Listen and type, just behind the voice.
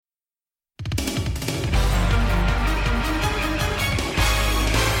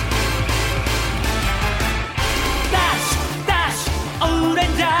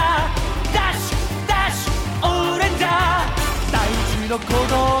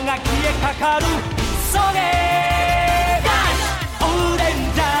が消えかかるそれがオレ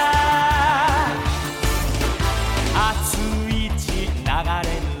ンジャー熱い血流れ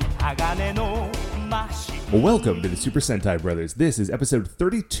る鋼のマシン Welcome to the Super Sentai Brothers. This is episode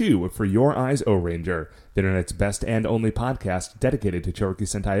 32 of For Your Eyes O-Ranger, the internet's best and only podcast dedicated to Choroki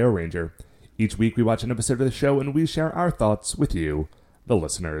Sentai O-Ranger. Each week we watch an episode of the show and we share our thoughts with you, the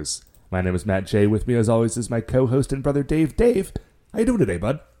listeners. My name is Matt J. With me as always is my co-host and brother Dave. Dave, how you doing today,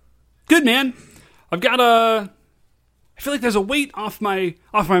 bud? Good, man. I've got I feel like there's a weight off my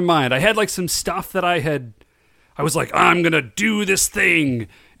mind. I had like some stuff that I was like, I'm going to do this thing.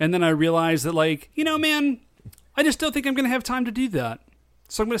 And then I realized that like, you know, man, I just don't think I'm going to have time to do that.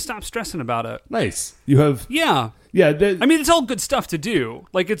 So I'm going to stop stressing about it. Nice. You have... Yeah. Yeah. I mean, it's all good stuff to do.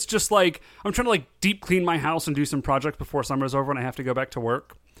 Like, it's just like, I'm trying to like deep clean my house and do some projects before summer's over and I have to go back to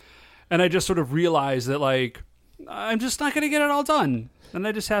work. And I just sort of realized that like, I'm just not going to get it all done. And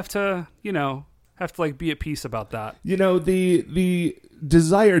I just have to, you know, like be at peace about that. You know, the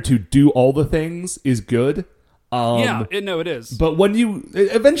desire to do all the things is good. It is. But when you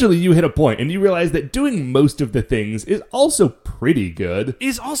eventually you hit a point and you realize that doing most of the things is also pretty good.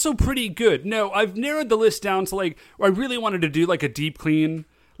 No, I've narrowed the list down to like, I really wanted to do like a deep clean,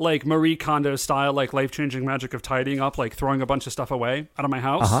 like Marie Kondo style, like life-changing magic of tidying up, like throwing a bunch of stuff away out of my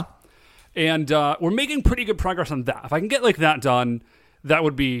house. Uh-huh. And we're making pretty good progress on that. If I can get like that done, that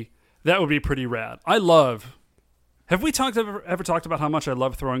would be pretty rad. Have we ever talked about how much I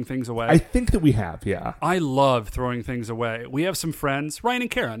love throwing things away? I think that we have, yeah. I love throwing things away. We have some friends, Ryan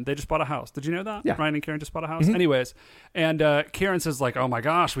and Karen. They just bought a house. Did you know that? Yeah. Ryan and Karen just bought a house. Mm-hmm. Anyways, and Karen says like, "Oh my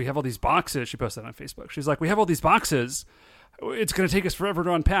gosh, we have all these boxes." She posted it on Facebook. She's like, "We have all these boxes. It's going to take us forever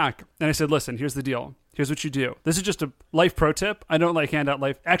to unpack." And I said, "Listen, here's the deal. Here's what you do. This is just a life pro tip. I don't like hand out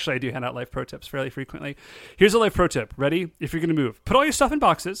life. Actually, I do hand out life pro tips fairly frequently. Here's a life pro tip. Ready? If you're going to move, put all your stuff in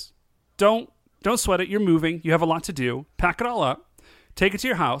boxes. Don't sweat it. You're moving. You have a lot to do. Pack it all up. Take it to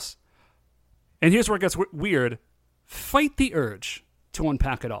your house. And here's where it gets weird. Fight the urge to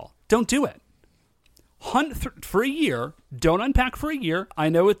unpack it all. Don't do it. Hunt for a year. Don't unpack for a year. I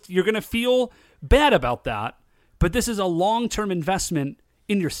know you're going to feel bad about that, but this is a long-term investment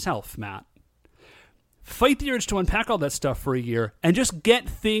in yourself, Matt. Fight the urge to unpack all that stuff for a year and just get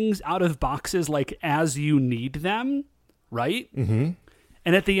things out of boxes like as you need them, right? Mm-hmm.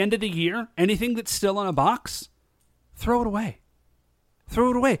 And at the end of the year, anything that's still in a box, throw it away.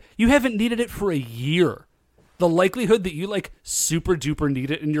 Throw it away. You haven't needed it for a year. The likelihood that you like super duper need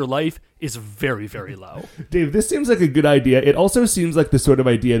it in your life is very, very low. Dave, this seems like a good idea. It also seems like the sort of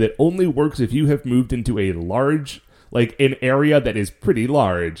idea that only works if you have moved into a large, like an area that is pretty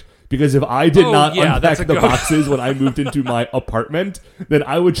large. Because if I did not unpack the boxes when I moved into my apartment, then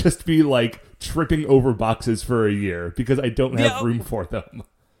I would just be like tripping over boxes for a year because I don't have room for them.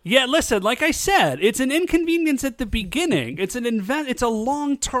 Yeah, listen, like I said, it's an inconvenience at the beginning. It's a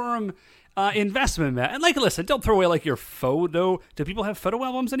long-term investment, Matt. And like, listen, don't throw away like your photo. Do people have photo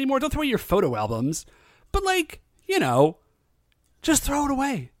albums anymore? Don't throw away your photo albums. But like, you know, just throw it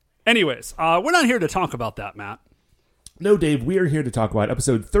away. Anyways, we're not here to talk about that, Matt. No, Dave, we are here to talk about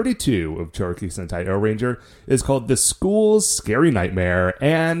episode 32 of Choroki Sentai O-Ranger. It's called The School's Scary Nightmare,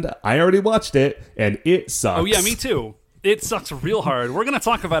 and I already watched it, and it sucks. Oh, yeah, me too. It sucks real hard. We're going to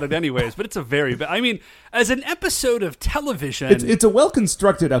talk about it anyways, but it's a very bad... I mean, as an episode of television... It's a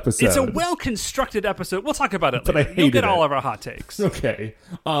well-constructed episode. It's a well-constructed episode. We'll talk about it later. But I hated You'll get it. all of our hot takes. Okay.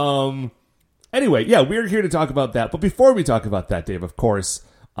 Anyway, yeah, we're here to talk about that. But before we talk about that, Dave, of course,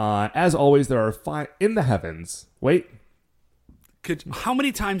 as always, there are 5 in the heavens. Wait. How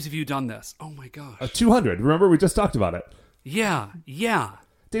many times have you done this? Oh my gosh. 200. Remember, we just talked about it. Yeah.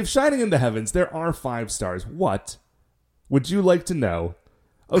 Dave, shining in the heavens, there are 5 stars. What would you like to know?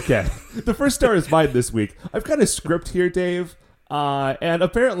 Okay. The first star is mine this week. I've got a script here, Dave, and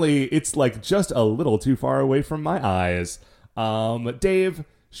apparently it's like just a little too far away from my eyes. Dave...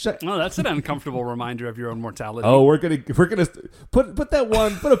 Oh, that's an uncomfortable reminder of your own mortality. Oh, we're gonna put that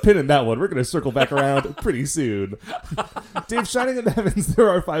one, put a pin in that one. We're gonna circle back around pretty soon. Dave, shining in the heavens, there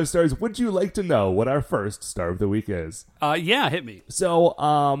are 5 stars. Would you like to know what our first star of the week is? Yeah, hit me. So,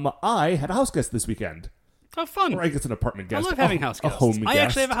 I had a house guest this weekend. Oh, fun. Or I guess an apartment guest. I love having house guests. A home guest. I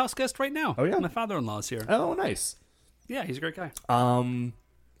actually have a house guest right now. Oh, yeah? My father-in-law's here. Oh, nice. Yeah, he's a great guy.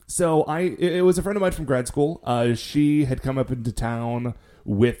 So it was a friend of mine from grad school. She had come up into town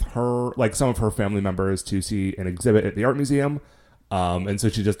with some of her family members to see an exhibit at the art museum. And so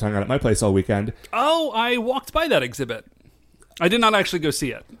she just hung out at my place all weekend. Oh, I walked by that exhibit. I did not actually go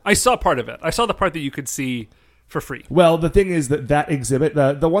see it. I saw part of it. I saw the part that you could see for free. Well, the thing is that exhibit,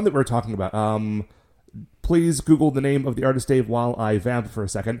 the one that we're talking about, please Google the name of the artist, Dave, while I vamp for a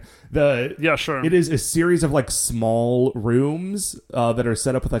second. Yeah, sure. It is a series of like small rooms that are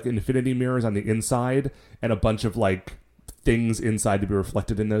set up with like infinity mirrors on the inside and a bunch of like things inside to be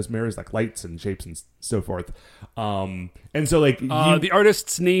reflected in those mirrors, like lights and shapes and so forth. And so like the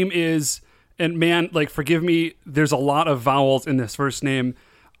artist's name is, and man, like forgive me, there's a lot of vowels in this first name.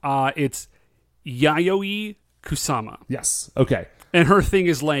 It's Yayoi Kusama. Yes. Okay. And her thing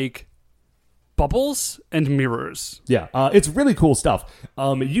is like bubbles and mirrors. Yeah. It's really cool stuff.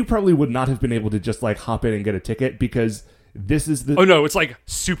 You probably would not have been able to just like hop in and get a ticket because this is the... Oh, no, it's like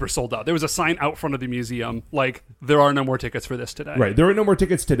super sold out. There was a sign out front of the museum, like, there are no more tickets for this today. Right, there are no more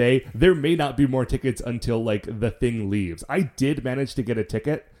tickets today. There may not be more tickets until, like, the thing leaves. I did manage to get a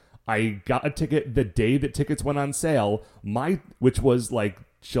ticket. I got a ticket the day that tickets went on sale, which was, like,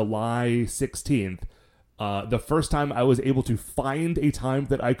 July 16th. The first time I was able to find a time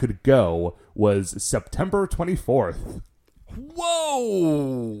that I could go was September 24th.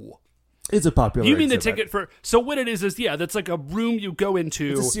 Whoa! It's a popular You mean exhibit. the ticket for... So what it is, yeah, that's like a room you go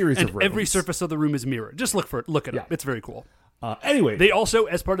into. It's a series and of rooms. every surface of the room is mirrored. Just look it up. It's very cool. Anyway. They also,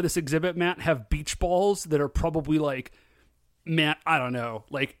 as part of this exhibit, Matt, have beach balls that are probably like, Matt, I don't know,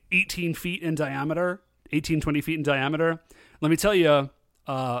 like 18 feet in diameter, 18, 20 feet in diameter. Let me tell you,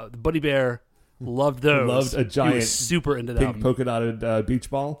 Buddy Bear loved those. Loved a giant he was super into pink them. polka dotted beach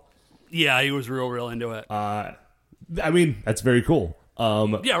ball. Yeah, he was real into it. I mean, that's very cool.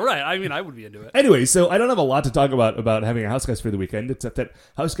 Yeah, right. I mean, I would be into it. Anyway, so I don't have a lot to talk about having a house guest for the weekend, except that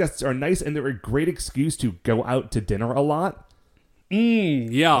house guests are nice and they're a great excuse to go out to dinner a lot.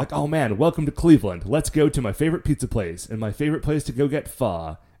 Yeah. Like, oh man, welcome to Cleveland. Let's go to my favorite pizza place and my favorite place to go get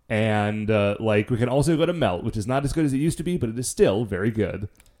pho. And, we can also go to Melt, which is not as good as it used to be, but it is still very good.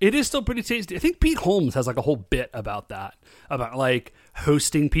 It is still pretty tasty. I think Pete Holmes has, like, a whole bit about that. About, like,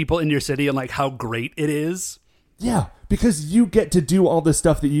 hosting people in your city and, like, how great it is. Yeah, because you get to do all this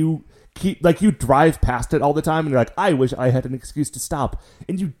stuff that you keep, like, you drive past it all the time, and you're like, I wish I had an excuse to stop.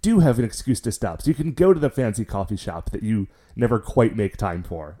 And you do have an excuse to stop. So you can go to the fancy coffee shop that you never quite make time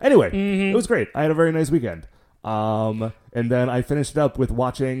for. Anyway, It was great. I had a very nice weekend. And then I finished up with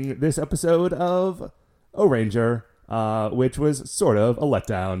watching this episode of O-Ranger, which was sort of a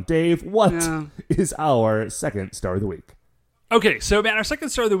letdown. Dave, what is our second star of the week? Okay, so, man, our second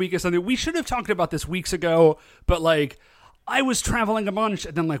star of the week is something we should have talked about this weeks ago, but, like, I was traveling a bunch,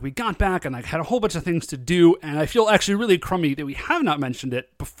 and then, like, we got back, and, like, had a whole bunch of things to do, and I feel actually really crummy that we have not mentioned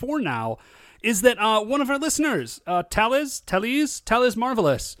it before now, is that one of our listeners, Taliz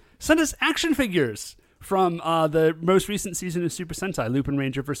Marvelous, sent us action figures from the most recent season of Super Sentai, Lupin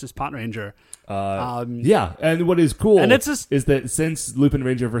Ranger versus Pot Ranger. Yeah, and what is cool and it's is that since Lupin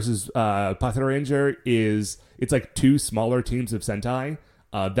Ranger versus Pot Ranger it's like two smaller teams of Sentai,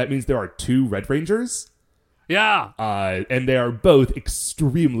 that means there are two Red Rangers. Yeah. And they are both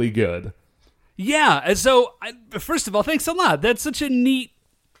extremely good. Yeah, and so, first of all, thanks a lot. That's such a neat...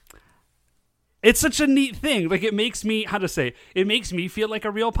 It's such a neat thing. Like, it makes me, it makes me feel like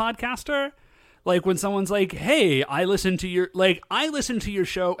a real podcaster. Like, when someone's like, hey, I listen to your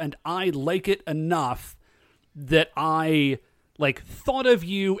show and I like it enough that I, like, thought of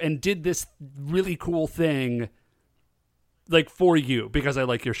you and did this really cool thing, like, for you because I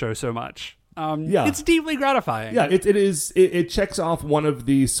like your show so much. It's deeply gratifying. Yeah, it is. It checks off one of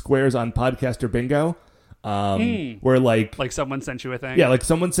the squares on Podcaster Bingo, where like someone sent you a thing. Yeah, like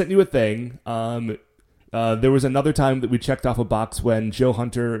someone sent you a thing. There was another time that we checked off a box when Joe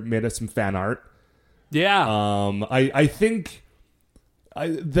Hunter made us some fan art. Yeah. I think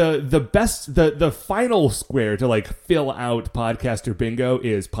the final square to like fill out Podcaster Bingo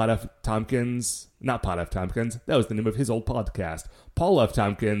is Pot F. Tompkins. Not Pot F. Tompkins. That was the name of his old podcast. Paul F.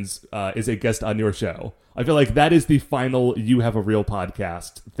 Tompkins is a guest on your show. I feel like that is the final you have a real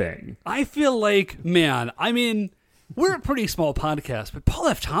podcast thing. I feel like, man, I mean, we're a pretty small podcast, but Paul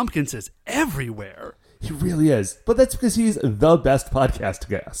F. Tompkins is everywhere. He really is. But that's because he's the best podcast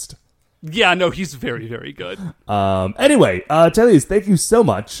guest. Yeah, no, he's very, very good. Anyway, Tellies, thank you so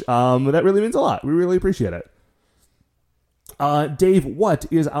much. That really means a lot. We really appreciate it. Dave, what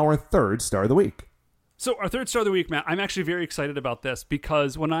is our third star of the week? So our third star of the week, Matt, I'm actually very excited about this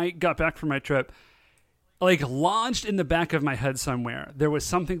because when I got back from my trip, like lodged in the back of my head somewhere, there was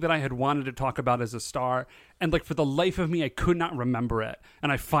something that I had wanted to talk about as a star. And like for the life of me, I could not remember it.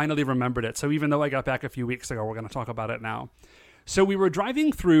 And I finally remembered it. So even though I got back a few weeks ago, we're going to talk about it now. So we were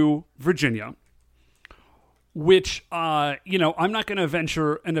driving through Virginia, which, I'm not going to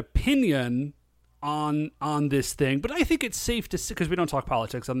venture an opinion on this thing, but I think it's safe to say, because we don't talk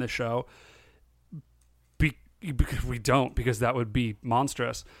politics on this show, because we don't, because that would be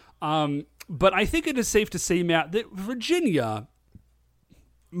monstrous. But I think it is safe to say, Matt, that Virginia,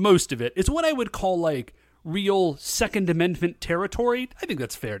 most of it, is what I would call like real Second Amendment territory. I think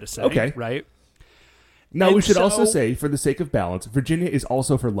that's fair to say. Okay. Right? Now, we should also say, for the sake of balance, Virginia is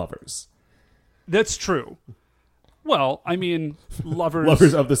also for lovers. That's true. Well, I mean,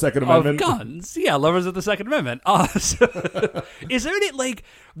 lovers of the Second Amendment? Of guns. Yeah, lovers of the Second Amendment. Is there any, like,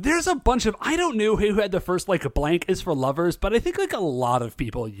 there's a bunch of, I don't know who had the first, like, blank is for lovers, but I think, like, a lot of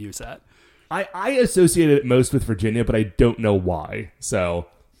people use it. I associate it most with Virginia, but I don't know why, so...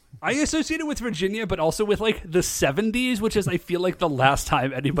 I associate it with Virginia, but also with, like, the 70s, which is, I feel like, the last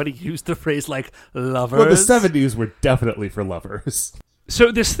time anybody used the phrase, like, lovers. Well, the 70s were definitely for lovers.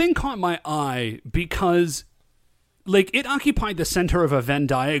 So this thing caught my eye because... like, it occupied the center of a Venn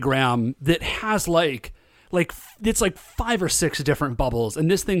diagram that has, like it's like 5 or 6 different bubbles,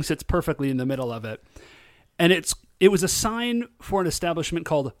 and this thing sits perfectly in the middle of it. And it was a sign for an establishment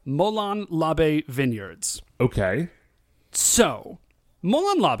called Molon Labe Vineyards. Okay. So,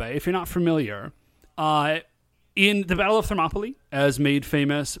 Molon Labe, if you're not familiar, in the Battle of Thermopylae, as made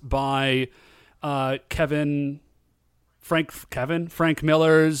famous by Frank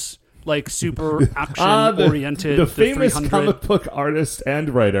Miller's... like super action-oriented. The famous comic book artist and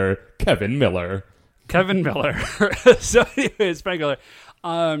writer, Kevin Miller. So anyways, Frank Miller.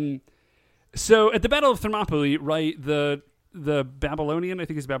 So at the Battle of Thermopylae, right, the Babylonian, I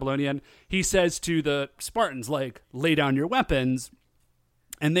think he's Babylonian, he says to the Spartans, like, lay down your weapons,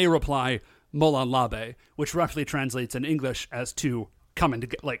 and they reply, Molon Labe, which roughly translates in English as to come and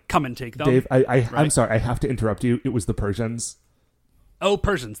take them. Dave, I'm sorry, I have to interrupt you. It was the Persians. Oh,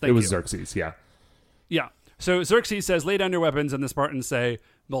 Persians, thank you. It was Xerxes, yeah. Yeah. So Xerxes says, lay down your weapons, and the Spartans say,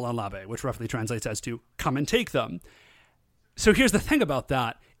 Molon Labe, which roughly translates as to, come and take them. So here's the thing about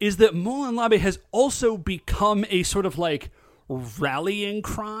that, is that Molon Labe has also become a sort of, like, rallying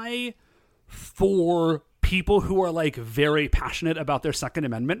cry for people who are, like, very passionate about their Second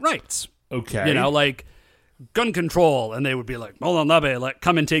Amendment rights. Okay. You know, like... gun control, and they would be like, Molon Labe, like,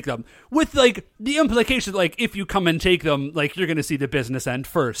 come and take them. With, like, the implication, like, if you come and take them, like, you're going to see the business end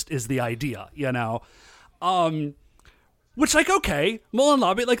first, is the idea, you know? Which, like, okay, Molon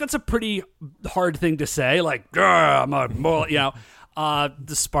Labe, like, that's a pretty hard thing to say, like, I'm a Molon, you know,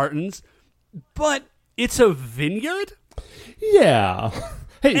 the Spartans. But it's a vineyard? Yeah.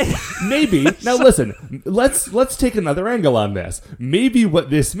 Hey, maybe, now listen, let's take another angle on this. Maybe what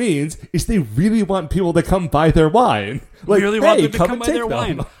this means is they really want people to come buy their wine. Like, really hey, want them to come buy take their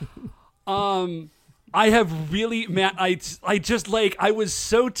them. wine. I have really, Matt, I just, like, I was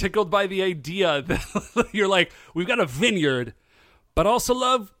so tickled by the idea that you're like, we've got a vineyard, but I also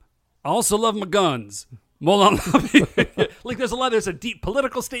love my guns. Like, there's a deep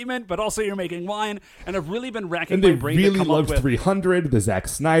political statement, but also you're making wine, and I've really been racking my brain to come up with... And they really loved 300, the Zack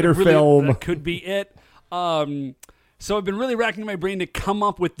Snyder film. That could be it. So I've been really racking my brain to come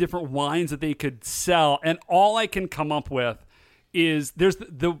up with different wines that they could sell, and all I can come up with is, there's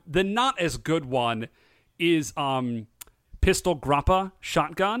the not as good one is pistol grappa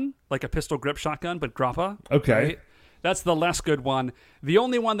shotgun, like a pistol grip shotgun, but grappa. Okay. Right? That's the less good one. The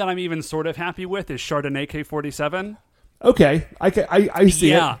only one that I'm even sort of happy with is Chardonnay K47. Okay, I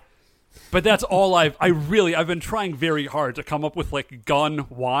see it. But that's all I've been trying very hard to come up with, like, gun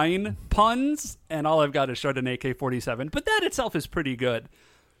wine puns, and all I've got is Chardonnay K47. But that itself is pretty good.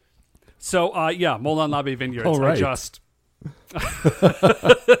 So, Molon Labe Vineyards. All right. I just...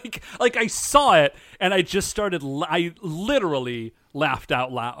 like, I saw it, and I just started... I literally laughed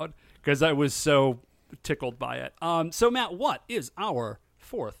out loud, because I was so... tickled by it. So Matt, what is our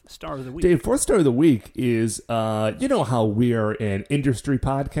fourth star of the week? Dave, fourth star of the week is you know how we're an industry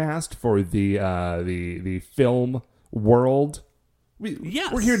podcast for the film world.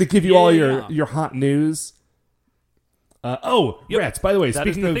 We're here to give you all your hot news. Rats, by the way,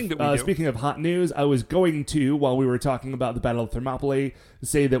 speaking of hot news, I was going to, while we were talking about the Battle of Thermopylae,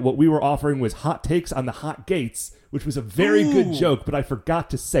 say that what we were offering was hot takes on the hot gates, which was a very good joke, but I forgot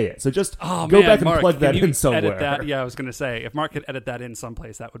to say it. So just go back and plug that in somewhere. Edit that? Yeah, I was going to say, if Mark could edit that in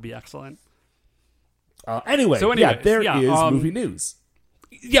someplace, that would be excellent. There is movie news.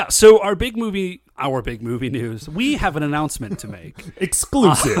 Yeah, so our big movie news, we have an announcement to make.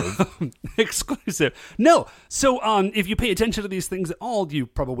 Exclusive. Exclusive. No, so if you pay attention to these things at all, you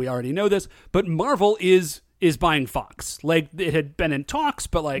probably already know this, but Marvel is buying Fox. Like, it had been in talks,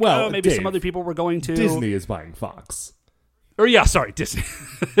 but maybe Dave, some other people were going to. Disney is buying Fox. Disney.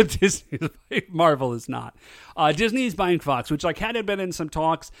 Marvel is not. Disney is buying Fox, which had been in some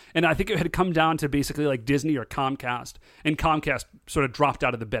talks, and I think it had come down to basically like Disney or Comcast, and Comcast sort of dropped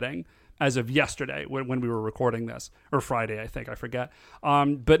out of the bidding. as of yesterday when we were recording this, or Friday, I think, I forget.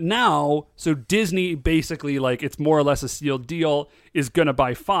 But now, so Disney basically, like, it's more or less a sealed deal, is going to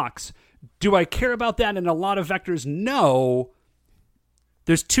buy Fox. Do I care about that in a lot of vectors? No.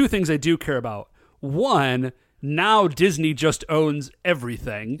 There's two things I do care about. One, now Disney just owns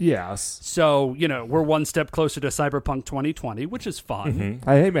everything. Yes. So, we're one step closer to Cyberpunk 2020, which is fun. Mm-hmm.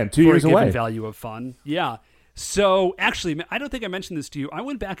 Hey, man, 2 years away. Value of fun. Yeah. So, actually, I don't think I mentioned this to you. I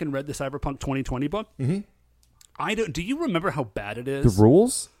went back and read the Cyberpunk 2020 book. Mm-hmm. Do you remember how bad it is? The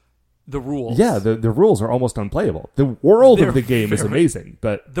rules? The rules. Yeah, the rules are almost unplayable. The world of the game is amazing,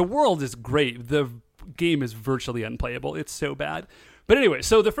 but... The world is great. The game is virtually unplayable. It's so bad. But anyway,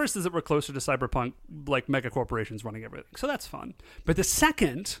 so the first is that we're closer to Cyberpunk, like mega corporations running everything. So that's fun. But the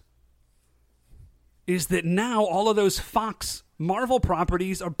second is that now all of those Fox Marvel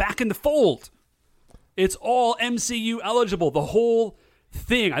properties are back in the fold. It's all MCU eligible. The whole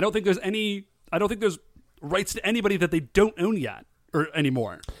thing. I don't think there's rights to anybody that they don't own yet or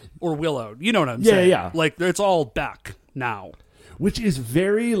anymore or will own. You know what I'm saying? Yeah. Like, it's all back now. Which is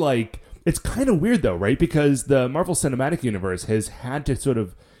very, like, it's kind of weird though, right? Because the Marvel Cinematic Universe has had to sort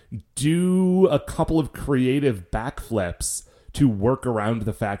of do a couple of creative backflips to work around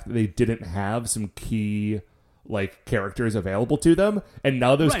the fact that they didn't have some key, like, characters available to them, and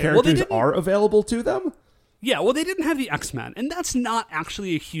now those characters are available to them. Yeah, well, they didn't have the X-Men, and that's not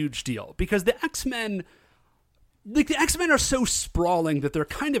actually a huge deal, because the X-Men, like, the X-Men are so sprawling that they're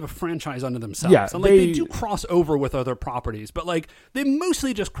kind of a franchise unto themselves. Yeah, and, like, they do cross over with other properties, but, like, they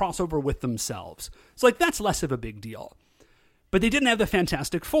mostly just cross over with themselves. So, like, that's less of a big deal. But they didn't have the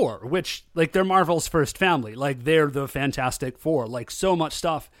Fantastic Four, which, like, they're Marvel's first family. Like, they're the Fantastic Four. Like, so much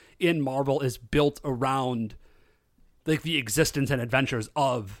stuff in Marvel is built around, like, the existence and adventures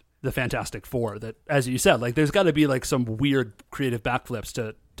of the Fantastic Four that, as you said, like, there's got to be, like, some weird creative backflips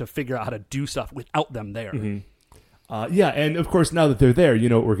to figure out how to do stuff without them there. Mm-hmm. Yeah, and of course, now that they're there, you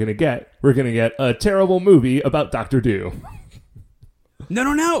know what we're going to get? We're going to get a terrible movie about Doctor Doom.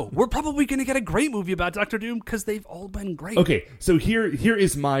 No. We're probably going to get a great movie about Doctor Doom because they've all been great. Okay, so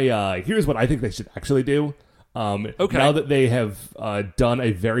here's my here's what I think they should actually do. Okay. Now that they have done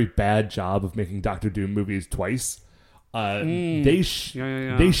a very bad job of making Doctor Doom movies twice, they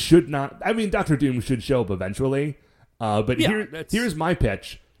should not. I mean, Doctor Doom should show up eventually. But here's my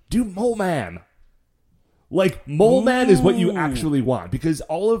pitch: do Mole Man. Like, Mole Man is what you actually want, because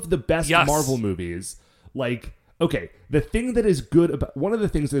all of the best Marvel movies, like, okay, one of the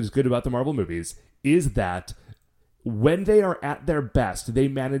things that is good about the Marvel movies is that when they are at their best, they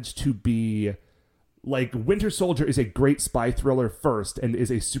manage to be, like, Winter Soldier is a great spy thriller first and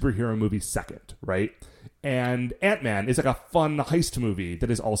is a superhero movie second, right? And Ant-Man is like a fun heist movie that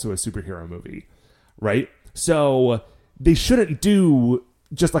is also a superhero movie, right? So they shouldn't do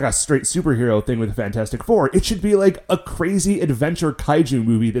just like a straight superhero thing with the Fantastic Four. It should be like a crazy adventure kaiju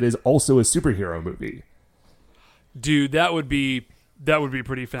movie that is also a superhero movie. Dude, that would be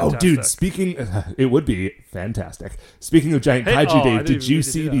pretty fantastic. Oh, dude, it would be fantastic. Speaking of giant kaiju, Dave, did you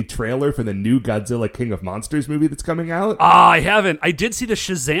see the trailer for the new Godzilla King of Monsters movie that's coming out? I haven't. I did see the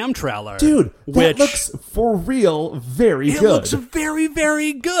Shazam trailer. Dude, that looks for real very good. It looks very,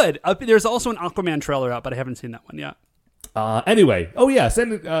 very good. There's also an Aquaman trailer out, but I haven't seen that one yet. Anyway,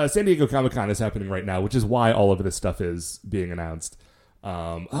 San Diego Comic-Con is happening right now, which is why all of this stuff is being announced.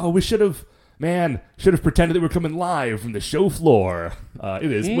 We should have pretended that we're coming live from the show floor. It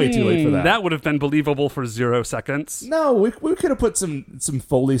is way too late for that. That would have been believable for 0 seconds. No, we could have put some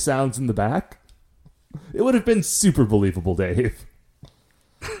Foley sounds in the back. It would have been super believable, Dave.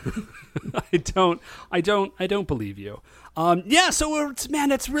 I don't believe you. So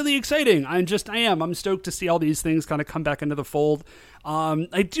it's really exciting. I'm stoked to see all these things kind of come back into the fold.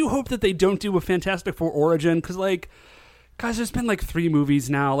 I do hope that they don't do a Fantastic Four origin, because, like, guys, there's been like 3 movies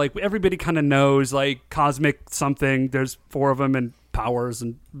now. Like, everybody kind of knows, like, cosmic something. There's 4 of them and powers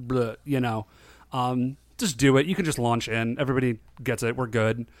and blah, you know. Just do it. You can just launch in. Everybody gets it. We're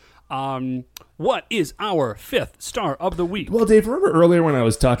good. What is our 5th star of the week? Well, Dave, remember earlier when I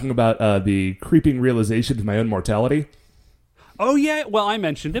was talking about the creeping realization of my own mortality? Oh, yeah. Well, I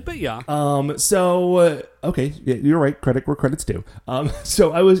mentioned it, but yeah. Okay. Yeah, you're right. Credit where credit's due.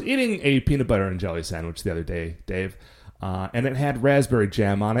 So I was eating a peanut butter and jelly sandwich the other day, Dave, and it had raspberry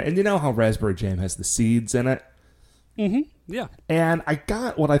jam on it. And you know how raspberry jam has the seeds in it? Mm-hmm. Yeah. And I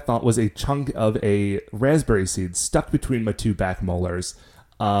got what I thought was a chunk of a raspberry seed stuck between my 2 back molars.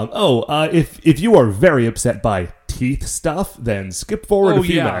 If you are very upset by teeth stuff, then skip forward a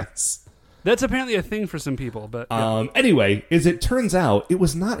few minutes. That's apparently a thing for some people, but... Yeah. Anyway, as it turns out, it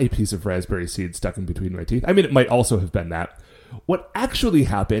was not a piece of raspberry seed stuck in between my teeth. I mean, it might also have been that. What actually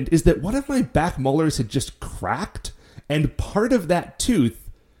happened is that one of my back molars had just cracked, and part of that tooth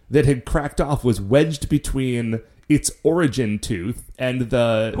that had cracked off was wedged between its origin tooth and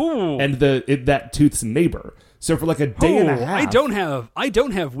that tooth's neighbor. So for like a day and a half, I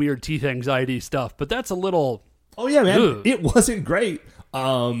don't have weird teeth anxiety stuff, but that's a little. Oh yeah, man, ugh. It wasn't great.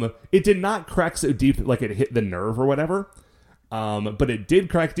 It did not crack so deep like it hit the nerve or whatever. But it did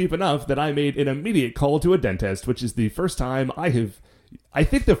crack deep enough that I made an immediate call to a dentist, which is the first time I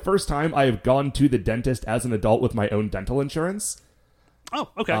think the first time I have gone to the dentist as an adult with my own dental insurance. Oh,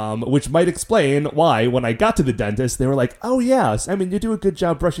 okay. Which might explain why, when I got to the dentist, they were like, oh, yes, I mean, you do a good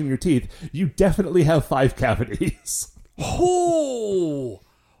job brushing your teeth. You definitely have 5 cavities. Oh,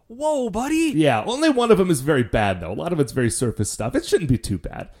 whoa, buddy. Yeah, only one of them is very bad, though. A lot of it's very surface stuff. It shouldn't be too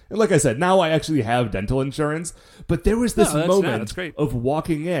bad. And like I said, now I actually have dental insurance. But there was this moment of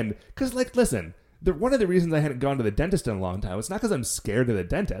walking in. Because, like, listen, one of the reasons I hadn't gone to the dentist in a long time, it's not because I'm scared of the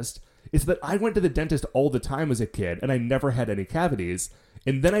dentist. It's that I went to the dentist all the time as a kid, and I never had any cavities.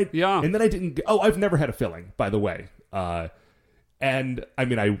 And then I didn't. Oh, I've never had a filling, by the way. And I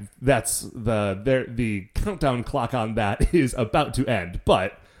mean, that's the countdown clock on that is about to end.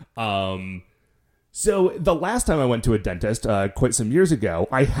 But so the last time I went to a dentist, quite some years ago,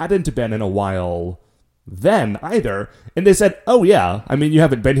 I hadn't been in a while then either. And they said, "Oh yeah, I mean, you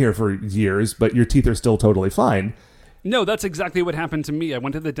haven't been here for years, but your teeth are still totally fine." No, that's exactly what happened to me. I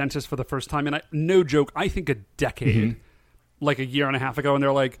went to the dentist for the first time, and no joke, I think a decade, like a year and a half ago, and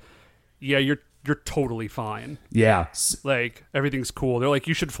they're like, yeah, you're totally fine. Yeah. Like, everything's cool. They're like,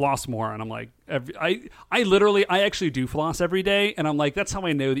 you should floss more. And I'm like, I actually do floss every day, and I'm like, that's how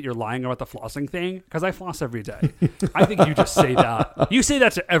I know that you're lying about the flossing thing, because I floss every day. I think you just say that. You say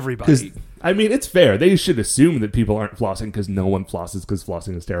that to everybody. I mean, it's fair. They should assume that people aren't flossing because no one flosses because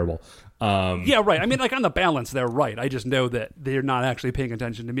flossing is terrible. Yeah, right. I mean, like, on the balance, they're right. I just know that they're not actually paying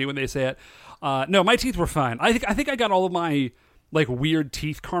attention to me when they say it. No, my teeth were fine. I think I got all of my, like, weird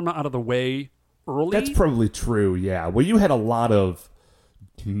teeth karma out of the way early. That's probably true, yeah. Well, you had a lot of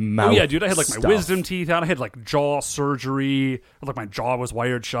mouth Oh, yeah, dude. I had, like, stuff. my wisdom teeth out. I had, like, jaw surgery. Like, my jaw was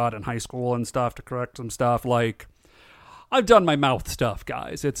wired shut in high school and stuff to correct some stuff. Like, I've done my mouth stuff,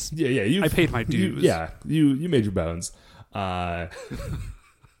 guys. It's I paid my dues. You made your bones.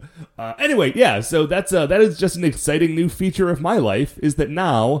 Anyway, yeah, so that is just an exciting new feature of my life, is that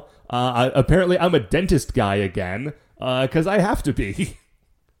now, apparently I'm a dentist guy again, because I have to be.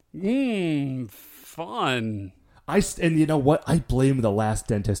 Fun. And you know what? I blame the last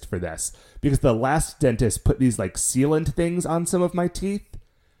dentist for this, because the last dentist put these, like, sealant things on some of my teeth,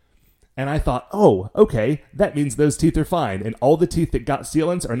 and I thought, oh, okay, that means those teeth are fine, and all the teeth that got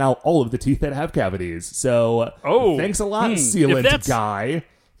sealants are now all of the teeth that have cavities, so thanks a lot, sealant guy.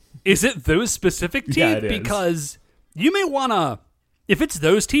 Is it those specific teeth? Yeah, it is. Because you may want to, if it's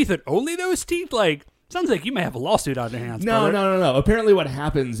those teeth and only those teeth, like, sounds like you may have a lawsuit on your hands. No. Apparently what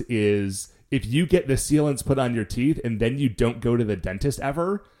happens is if you get the sealants put on your teeth and then you don't go to the dentist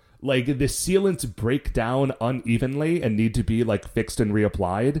ever, like, the sealants break down unevenly and need to be, like, fixed and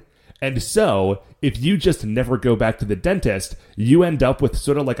reapplied. And so, if you just never go back to the dentist, you end up with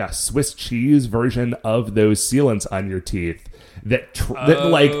sort of like a Swiss cheese version of those sealants on your teeth that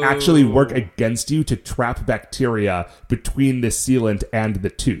like actually work against you to trap bacteria between the sealant and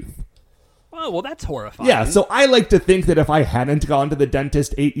the tooth. Oh, well, that's horrifying. Yeah, so I like to think that if I hadn't gone to the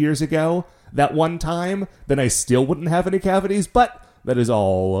dentist 8 years ago, that one time, then I still wouldn't have any cavities, but that is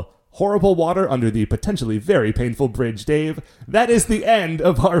all horrible water under the potentially very painful bridge, Dave. That is the end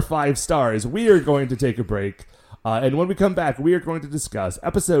of our 5 stars. We are going to take a break, and when we come back, we are going to discuss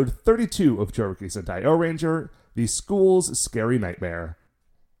episode 32 of Choruki Sentai Ohranger, The School's Scary Nightmare.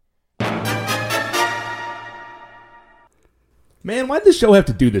 Man, why'd the show have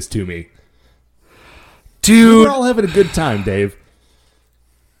to do this to me? Dude. We were all having a good time, Dave.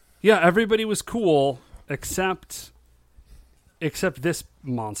 Yeah, everybody was cool, except this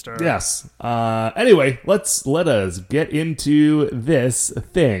monster. Yes. Anyway, let us get into this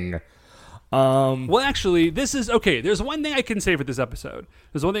thing. Well, actually, this is okay. There's one thing I can say for this episode.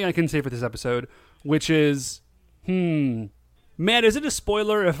 Which is, Matt, is it a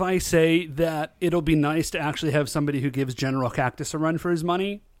spoiler if I say that it'll be nice to actually have somebody who gives General Cactus a run for his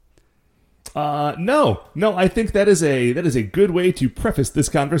money? No. I think that is a good way to preface this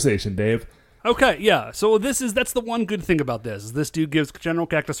conversation, Dave. Okay, yeah. So that's the one good thing about this. This dude gives General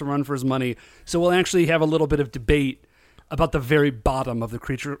Cactus a run for his money. So we'll actually have a little bit of debate about the very bottom of the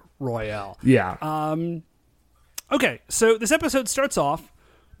Creature Royale. Yeah. Okay, so this episode starts off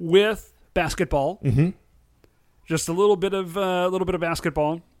with basketball. Mm-hmm. Just a little bit of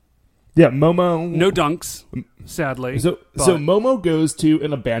basketball. Yeah, Momo. No dunks, sadly. So Momo goes to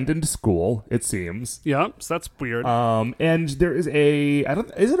an abandoned school, it seems. Yeah, so that's weird. And there is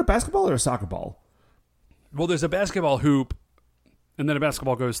is it a basketball or a soccer ball? Well, there's a basketball hoop, and then a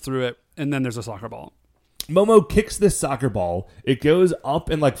basketball goes through it, and then there's a soccer ball. Momo kicks this soccer ball. It goes up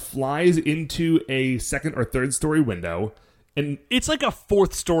and like flies into a second or third story window. And it's like a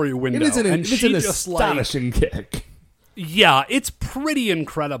fourth story window. It is an astonishing kick. Yeah, it's pretty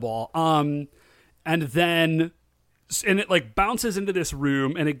incredible. And it like bounces into this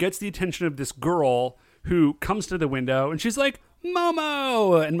room, and it gets the attention of this girl who comes to the window, and she's like,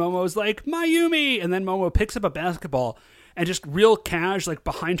 Momo! And Momo's like, Mayumi! And then Momo picks up a basketball, and just real cash, like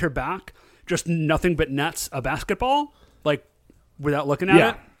behind her back, just nothing but nets a basketball, like without looking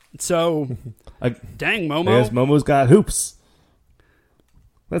at it. So, dang, Momo. I guess Momo's got hoops.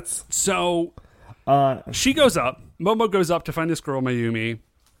 So, she goes up. Momo goes up to find this girl, Mayumi,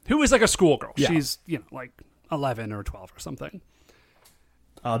 who is like a schoolgirl. Yeah. She's, like 11 or 12 or something.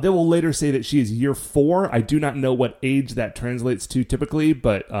 They will later say that she is year 4. I do not know what age that translates to typically,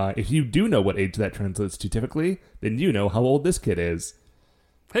 but if you do know what age that translates to typically, then you know how old this kid is.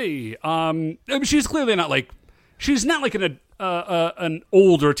 Hey, she's clearly not like, she's not like an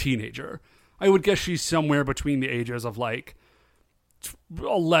older teenager. I would guess she's somewhere between the ages of like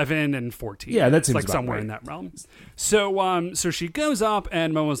 11 and 14. Yeah, that seems like about somewhere right. in that realm. So she goes up,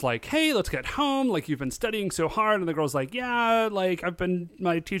 and Momo's like, "Hey, let's get home. Like, you've been studying so hard." And the girl's like, "Yeah, like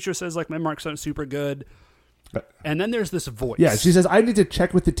my teacher says like my marks aren't super good." And then there's this voice. Yeah, she says, "I need to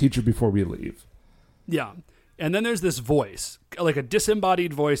check with the teacher before we leave." Yeah, and then there's this voice, like a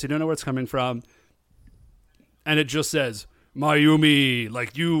disembodied voice. You don't know where it's coming from, and it just says, "Mayumi,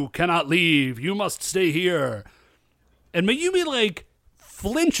 like you cannot leave. You must stay here." And Mayumi like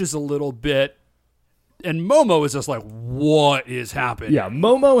flinches a little bit, and Momo is just like, what is happening? Yeah,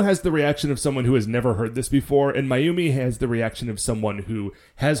 Momo has the reaction of someone who has never heard this before, and Mayumi has the reaction of someone who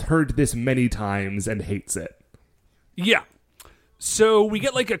has heard this many times and hates it. Yeah. So we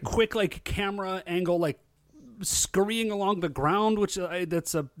get like a quick like camera angle, like scurrying along the ground, which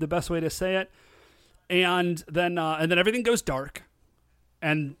that's the best way to say it. And then everything goes dark.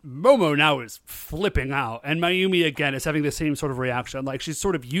 And Momo now is flipping out. And Mayumi, again, is having the same sort of reaction. Like, she's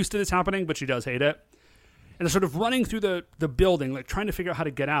sort of used to this happening, but she does hate it. And they're sort of running through the building, like, trying to figure out how to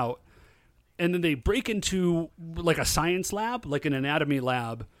get out. And then they break into, like, a science lab, like an anatomy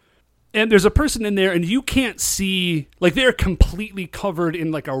lab. And there's a person in there, and you can't see... Like, they're completely covered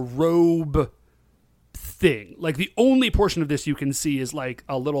in, like, a robe thing. Like, the only portion of this you can see is, like,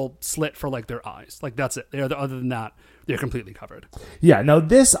 a little slit for, like, their eyes. Like, that's it. Other than that... They're completely covered. Yeah, now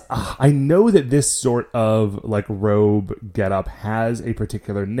this, I know that this sort of like robe getup has a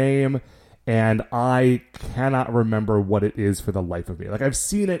particular name, and I cannot remember what it is for the life of me. Like, I've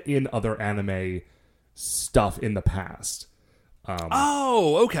seen it in other anime stuff in the past.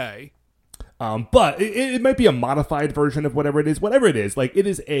 Okay. But it might be a modified version of whatever it is. Whatever it is, like, it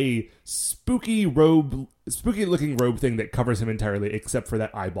is a spooky looking robe thing that covers him entirely, except for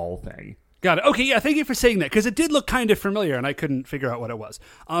that eyeball thing. Got it. Okay, yeah, thank you for saying that, because it did look kind of familiar, and I couldn't figure out what it was.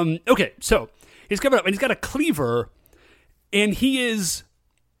 Okay, so he's covered up, and he's got a cleaver, and he is,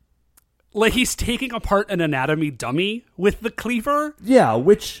 like, he's taking apart an anatomy dummy with the cleaver. Yeah,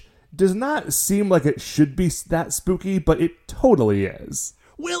 which does not seem like it should be that spooky, but it totally is.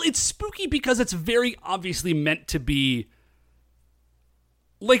 Well, it's spooky because it's very obviously meant to be,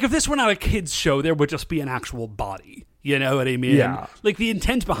 like, if this were not a kid's show, there would just be an actual body. You know what I mean? Yeah. Like, the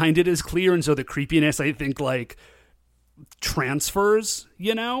intent behind it is clear, and so the creepiness, I think, like, transfers,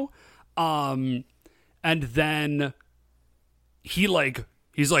 you know? And then he's like,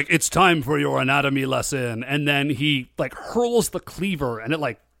 it's time for your anatomy lesson. And then he, like, hurls the cleaver, and it,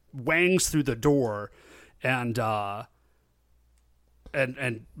 like, wangs through the door. And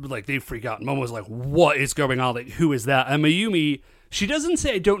like, they freak out. And Momo's like, what is going on? Like, who is that? And Mayumi, she doesn't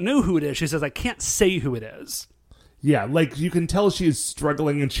say, I don't know who it is. She says, I can't say who it is. Yeah, like, you can tell she is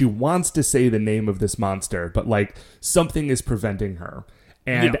struggling and she wants to say the name of this monster, but, like, something is preventing her.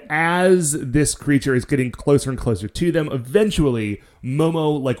 And as this creature is getting closer and closer to them, eventually,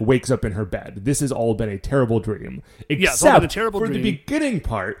 Momo, like, wakes up in her bed. This has all been a terrible dream. Except for the beginning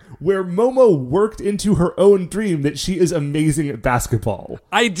part, where Momo worked into her own dream that she is amazing at basketball.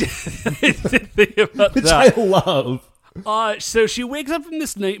 I did think about which that. I love. So she wakes up from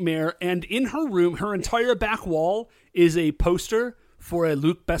this nightmare, and in her room, her entire back wall is a poster for a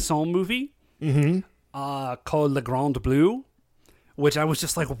Luc Besson movie called Le Grand Bleu, which I was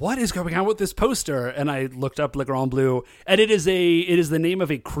just like, what is going on with this poster? And I looked up Le Grand Bleu, and it is the name of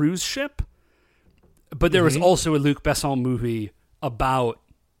a cruise ship, but there was also a Luc Besson movie about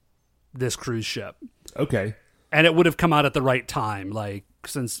this cruise ship. Okay. And it would have come out at the right time, like,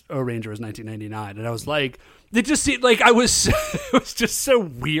 since O-Ranger was 1999. And I was like, it just seemed like it was just so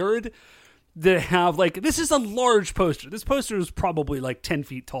weird to have, like, this is a large poster. This poster is probably like 10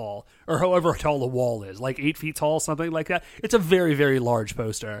 feet tall, or however tall the wall is, like 8 feet tall, something like that. It's a very, very large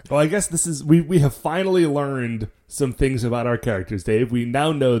poster. Well, I guess this is, we have finally learned some things about our characters, Dave. We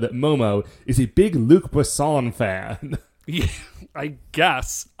now know that Momo is a big Luc Besson fan. Yeah, I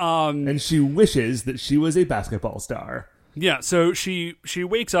guess. And she wishes that she was a basketball star. Yeah, so she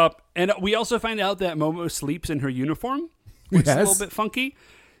wakes up, and we also find out that Momo sleeps in her uniform, which is a little bit funky,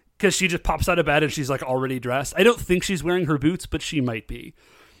 because she just pops out of bed and she's like already dressed. I don't think she's wearing her boots, but she might be.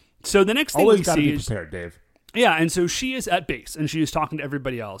 So the next thing Always we gotta see be is prepared, Dave. Yeah, and so she is at base, and she is talking to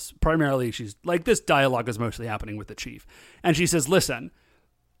everybody else. Primarily, she's like, this dialogue is mostly happening with the chief, and she says, "Listen,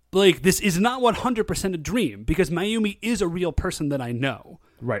 like, this is not 100% a dream, because Mayumi is a real person that I know.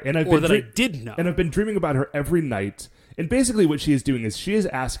 Right. And I did know. And I've been dreaming about her every night. And basically what she is doing is she is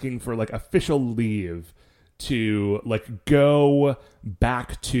asking for, like, official leave to, like, go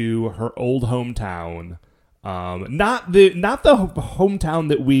back to her old hometown. Not the hometown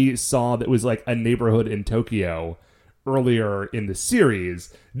that we saw that was, like, a neighborhood in Tokyo earlier in the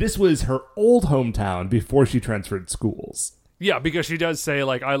series. This was her old hometown before she transferred schools. Yeah, because she does say,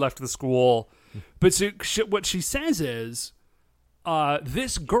 like, I left the school. But so, what she says is,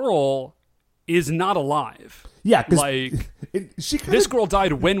 this girl is not alive. Yeah, because like, this girl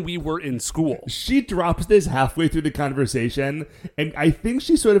died when we were in school. She drops this halfway through the conversation, and I think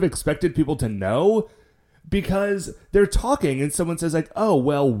she sort of expected people to know, because they're talking, and someone says, like, oh,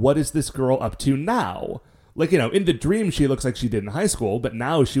 well, what is this girl up to now? Like, you know, in the dream, she looks like she did in high school, but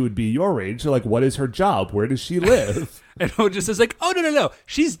now she would be your age. So, like, what is her job? Where does she live? And Ho just says, like, oh, no.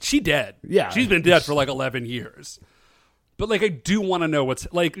 She dead. Yeah. She's been dead for, like, 11 years. But, like, I do want to know what's,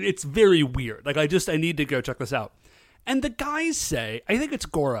 like, it's very weird. Like, I need to go check this out. And the guys say, I think it's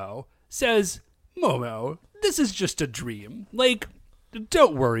Goro, says, Momo, this is just a dream. Like,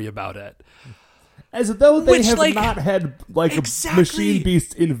 don't worry about it. As though they Which, have like, not had, like, exactly. machine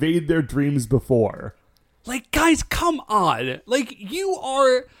beasts invade their dreams before. Like, guys, come on. Like, you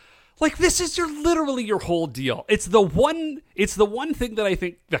are, like, this is literally your whole deal. It's the one thing that I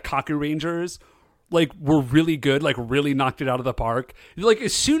think the Kaku Rangers, like, were really good, like, really knocked it out of the park. Like,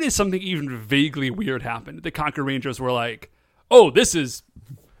 as soon as something even vaguely weird happened, the Kaku Rangers were like, oh, this is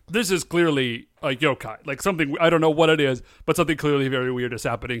clearly a yokai. Like, something, I don't know what it is, but something clearly very weird is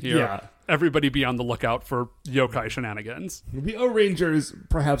happening here. Yeah. Everybody be on the lookout for yokai shenanigans. The O-Rangers,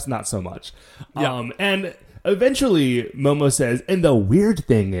 perhaps not so much. Yeah. And eventually, Momo says, and the weird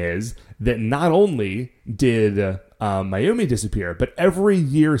thing is that not only did Mayumi disappear, but every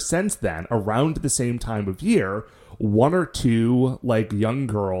year since then, around the same time of year, one or two, like, young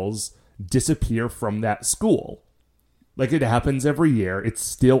girls disappear from that school. Like, it happens every year. It's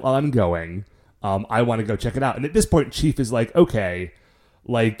still ongoing. I want to go check it out. And at this point, Chief is like, okay,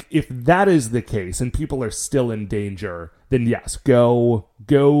 like, if that is the case and people are still in danger, then yes, go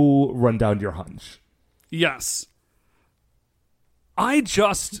run down your hunch. Yes. I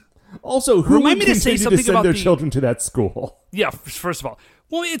just... Also, who Remind would me to say continue something to send about their the- children to that school? Yeah, first of all.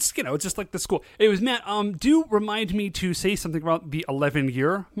 Well, it's, it's just like the school. It was, Matt, do remind me to say something about the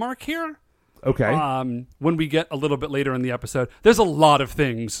 11-year mark here. Okay. When we get a little bit later in the episode. There's a lot of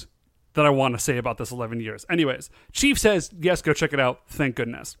things that I want to say about this 11 years. Anyways, Chief says, yes, go check it out. Thank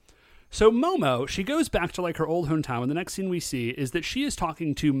goodness. So Momo, she goes back to, like, her old hometown, and the next scene we see is that she is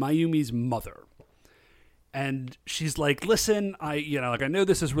talking to Mayumi's mother. And she's like, listen, I know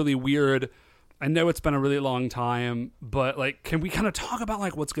this is really weird. I know it's been a really long time, but, like, can we kind of talk about,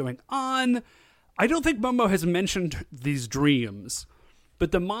 like, what's going on? I don't think Momo has mentioned these dreams,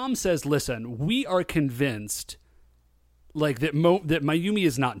 but the mom says, listen, we are convinced, like, that Mayumi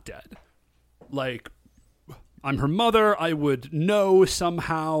is not dead. Like, I'm her mother. I would know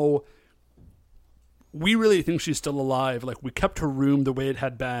somehow. We really think she's still alive. Like, we kept her room the way it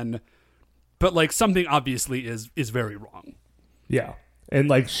had been. But, like, something obviously is very wrong. Yeah. And,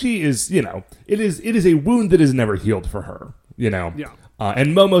 like, she is, it is a wound that is never healed for her, Yeah.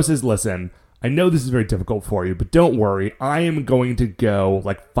 And Momo says, listen, I know this is very difficult for you, but don't worry. I am going to go,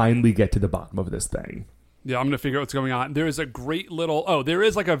 like, finally get to the bottom of this thing. Yeah, I'm going to figure out what's going on. There is a great little... there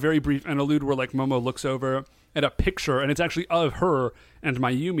is, like, a very brief interlude where, like, Momo looks over at a picture, and it's actually of her and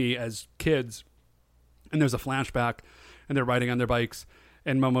Mayumi as kids. And there's a flashback, and they're riding on their bikes,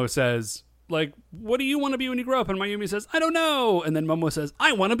 and Momo says, like, what do you want to be when you grow up? And Mayumi says, I don't know. And then Momo says,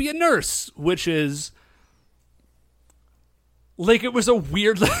 I want to be a nurse, which is... Like, it was a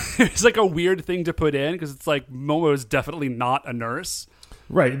weird... it's like a weird thing to put in, because it's like, Momo is definitely not a nurse.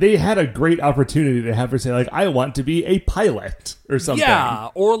 Right. They had a great opportunity to have her say, like, I want to be a pilot or something. Yeah,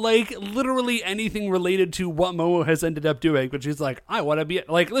 or like literally anything related to what Momo has ended up doing. But she's like, I want to be,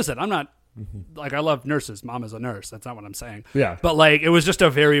 like, listen, I'm not, like, I love nurses. Mom is a nurse. That's not what I'm saying. Yeah. But like, it was just a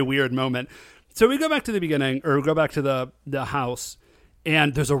very weird moment. So we go back to the beginning, or go back to the house,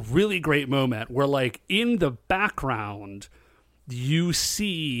 and there's a really great moment where, like, in the background, you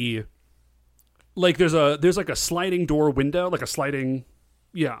see, like, there's like a sliding door window, like a sliding,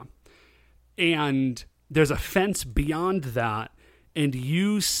 yeah. And there's a fence beyond that, and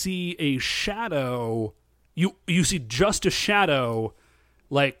you see a shadow, you see just a shadow,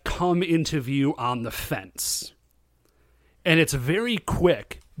 like, come into view on the fence. And it's very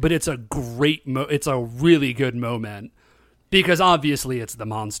quick, but it's a great, it's a really good moment, because obviously it's the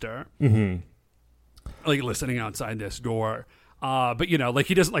monster, like, listening outside this door. But, you know, like,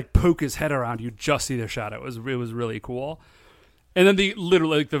 he doesn't, like, poke his head around. You just see the shadow. It was really cool. And then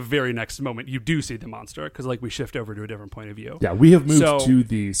literally, like, the very next moment, you do see the monster, because, like, we shift over to a different point of view. Yeah, we have moved to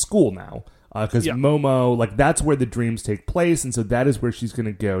the school now, because Momo, like, that's where the dreams take place, and so that is where she's going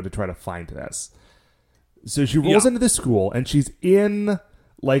to go to try to find this. So she rolls into the school, and she's in,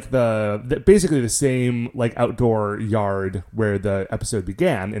 like, the basically the same, like, outdoor yard where the episode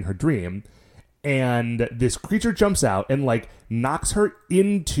began in her dream, and this creature jumps out and, like, knocks her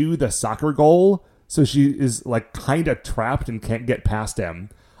into the soccer goal. So she is, like, kind of trapped and can't get past him.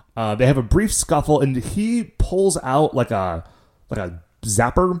 They have a brief scuffle, and he pulls out like a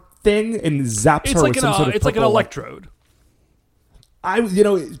zapper thing and zaps her with some sort of. It's like an electrode.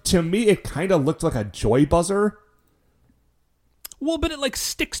 To me, it kind of looked like a joy buzzer. Well, but it, like,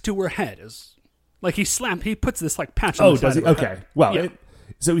 sticks to her head. Like, he puts this, like, patch on the side. Oh, does he? Okay. Head. Well, yeah.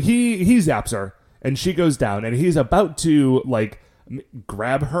 So he zaps her, and she goes down, and he's about to, like,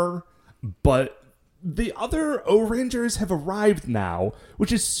 grab her, but the other O-Rangers have arrived now,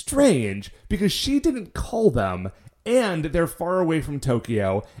 which is strange, because she didn't call them, and they're far away from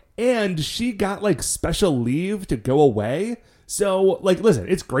Tokyo, and she got, like, special leave to go away. So, like, listen,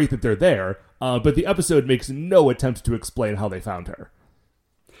 it's great that they're there, but the episode makes no attempt to explain how they found her.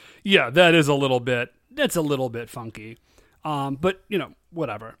 Yeah, that's a little bit funky. But, you know,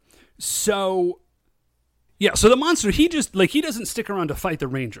 whatever. So, yeah, so the monster, he doesn't stick around to fight the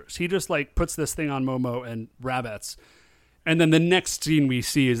Rangers. He just, like, puts this thing on Momo and rabbits. And then the next scene we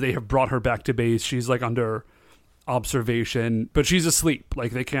see is they have brought her back to base. She's, like, under observation, but she's asleep.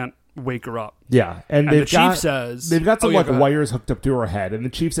 Like, they can't wake her up. Yeah, and the chief says... They've got some, wires hooked up to her head, and the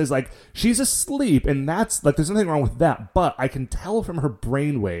chief says, like, she's asleep, and that's, like, there's nothing wrong with that, but I can tell from her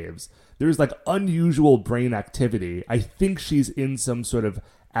brain waves, there's, like, unusual brain activity. I think she's in some sort of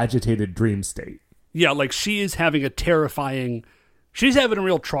agitated dream state. Yeah, like, she is having a she's having a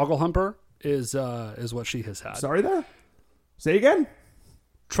real Trogglehumper, is what she has had. Sorry there? Say again?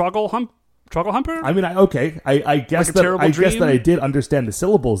 Trogglehumper? I mean, I guess like I guess that I did understand the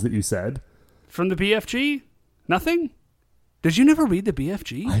syllables that you said. From the BFG? Nothing? Did you never read the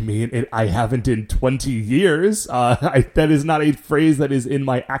BFG? I mean, I haven't in 20 years. That is not a phrase that is in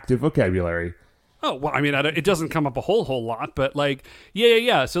my active vocabulary. Oh, well, I mean, it doesn't come up a whole lot, but, like,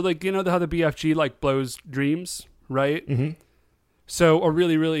 yeah. So, like, you know how the BFG, like, blows dreams, right? Mm-hmm. So a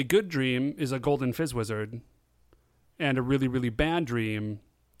really, really good dream is a golden fizz wizard, and a really, really bad dream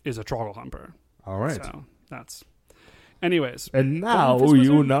is a Trogglehumper. All right. So that's... Anyways. And now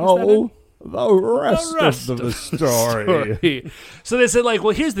you know the rest of the story. So they said, like,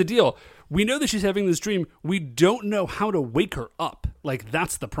 well, here's the deal. We know that she's having this dream. We don't know how to wake her up. Like,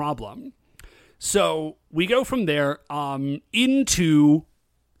 that's the problem. So we go from there into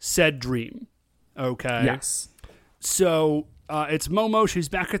said dream. Okay? Yes. So it's Momo. She's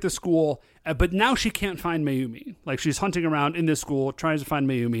back at the school, but now she can't find Mayumi. Like, she's hunting around in this school, trying to find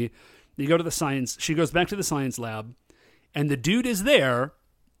Mayumi. You go to she goes back to the science lab, and the dude is there.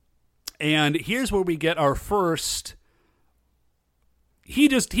 And here's where we get our first... He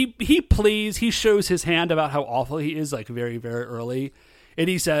shows his hand about how awful he is, like, very, very early. And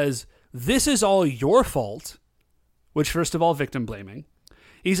he says, "This is all your fault," which, first of all, victim blaming.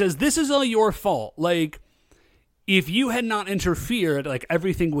 He says, "This is all your fault. Like, if you had not interfered, like,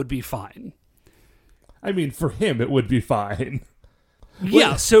 everything would be fine." I mean, for him, it would be fine.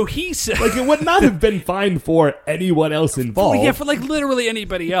 Yeah, so he said... Like, it would not have been fine for anyone else involved. Yeah, for, like, literally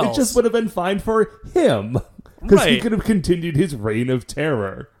anybody else. It just would have been fine for him. Because he could have continued his reign of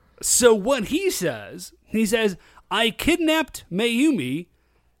terror. So what he says, "I kidnapped Mayumi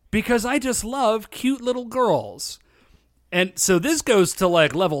because I just love cute little girls." And so this goes to,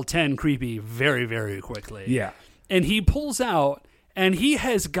 like, level 10 creepy very, very quickly. Yeah. And he pulls out, and he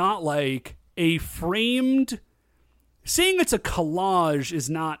has got, like, a framed saying it's a collage is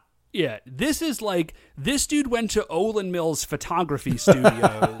not it. This is like, this dude went to Olin Mills Photography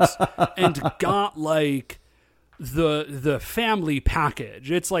Studios and got like the family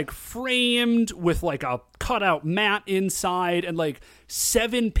package. It's like framed with like a cutout mat inside and like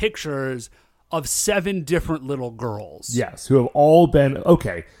 7 pictures of 7 different little girls. Yes, who have all been...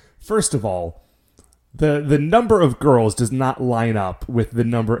 Okay, first of all, the number of girls does not line up with the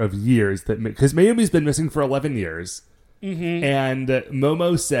number of years that... Because Mayumi's been missing for 11 years. Mm-hmm. And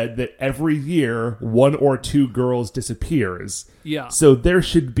Momo said that every year, 1 or 2 girls disappears. Yeah. So there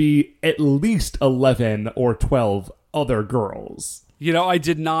should be at least 11 or 12 other girls. You know, I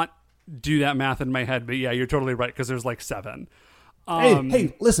did not do that math in my head, but yeah, you're totally right, because there's like 7.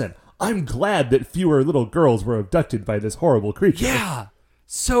 Hey, listen, I'm glad that fewer little girls were abducted by this horrible creature. Yeah.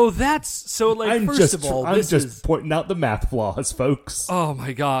 So that's... So, like, first of all, I'm just pointing out the math flaws, folks. Oh,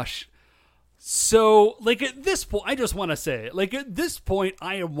 my gosh. So, like, at this point, I just want to say, like, at this point,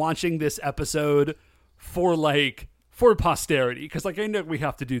 I am watching this episode for posterity, because, like, I know we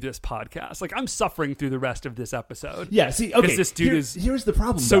have to do this podcast. Like, I'm suffering through the rest of this episode. Yeah, see, okay, because this dude here's the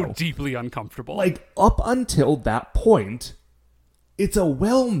problem, so though. deeply uncomfortable. Like, up until that point, it's a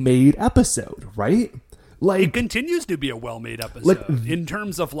well-made episode, right? Like, it continues to be a well-made episode, in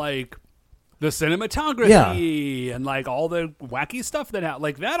terms of, like, the cinematography and like all the wacky stuff that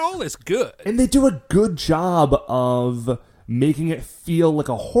all is good. And they do a good job of making it feel like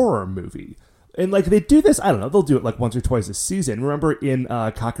a horror movie. And like they do this, I don't know, they'll do it like once or twice a season. Remember in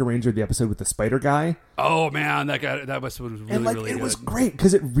Kaku Ranger, the episode with the spider guy? Oh man, that was really, and like, really it good. was great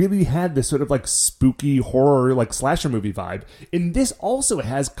because it really had this sort of like spooky horror, like slasher movie vibe. And this also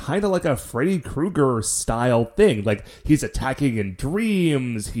has kind of like a Freddy Krueger style thing. Like he's attacking in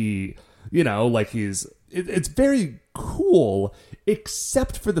dreams. It's very cool,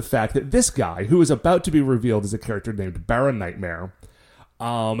 except for the fact that this guy, who is about to be revealed as a character named Baron Nightmare,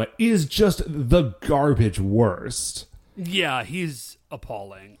 is just the garbage worst. Yeah, he's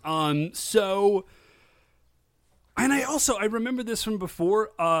appalling. And I remember this from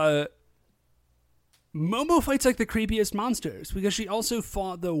before, Momo fights like the creepiest monsters, because she also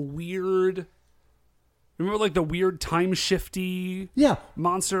fought the weird... Remember, like, the weird time-shifty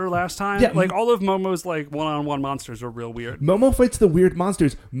monster last time? Yeah. Like, all of Momo's, like, one-on-one monsters are real weird. Momo fights the weird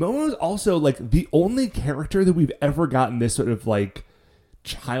monsters. Momo's also, like, the only character that we've ever gotten this sort of, like,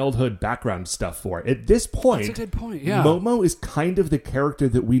 childhood background stuff for. At this point, that's a good point, yeah. Momo is kind of the character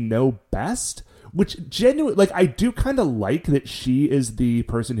that we know best, which genuinely, like, I do kind of like that she is the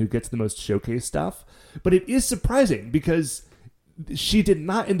person who gets the most showcase stuff, but it is surprising because she did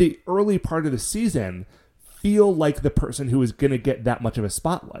not, in the early part of the season, feel like the person who is going to get that much of a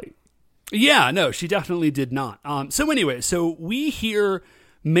spotlight. Yeah, no, she definitely did not. So anyway, so we hear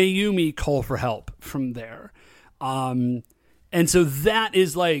Mayumi call for help from there. And so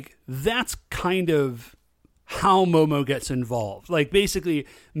that's kind of how Momo gets involved. Like, basically,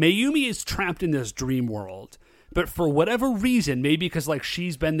 Mayumi is trapped in this dream world, but for whatever reason, maybe because, like,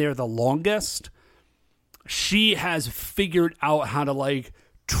 she's been there the longest, she has figured out how to, like,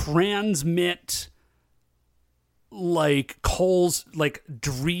 transmit... like calls, like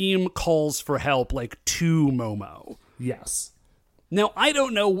dream calls for help, like to Momo. Yes. Now, I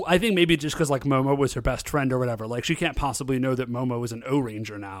don't know. I think maybe just because like Momo was her best friend or whatever. Like she can't possibly know that Momo is an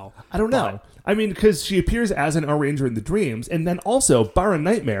O-Ranger now. I don't know. I mean, because she appears as an O-Ranger in the dreams, and then also Baron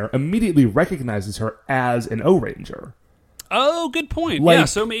Nightmare immediately recognizes her as an O-Ranger. Oh, good point. Like, yeah,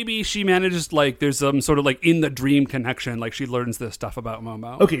 so maybe she manages, like, there's some sort of, like, in the dream connection, like, she learns this stuff about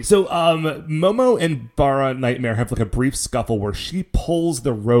Momo. Okay, so, Momo and Bara Nightmare have, like, a brief scuffle where she pulls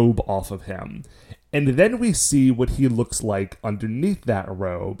the robe off of him. And then we see what he looks like underneath that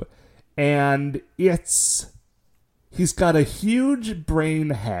robe. And he's got a huge brain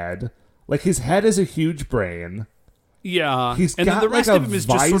head. Like, his head is a huge brain. Yeah. He's and got, then the rest like, of him is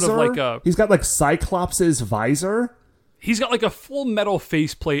visor. just sort of like a... He's got, like, Cyclops' visor. He's got like a full metal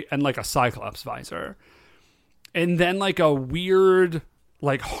faceplate and like a Cyclops visor. And then like a weird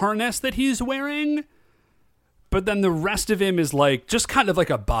like harness that he's wearing. But then the rest of him is like just kind of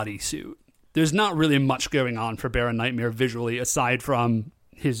like a bodysuit. There's not really much going on for Baron Nightmare visually aside from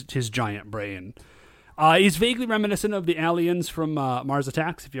his giant brain. He's vaguely reminiscent of the aliens from Mars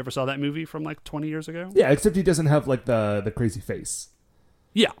Attacks, if you ever saw that movie from like 20 years ago. Yeah, except he doesn't have like the crazy face.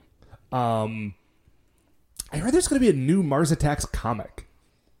 Yeah. I heard there's going to be a new Mars Attacks comic.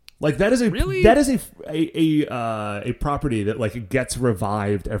 Like that is a property that like gets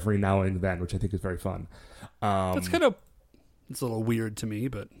revived every now and then, which I think is very fun. It's a little weird to me,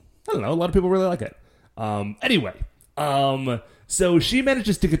 but I don't know. A lot of people really like it. Anyway, So she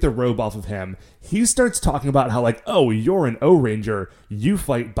manages to get the robe off of him. He starts talking about how, like, oh, you're an O-Ranger. You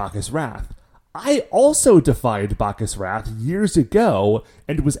fight Bacchus Wrath. I also defied Bacchus Wrath years ago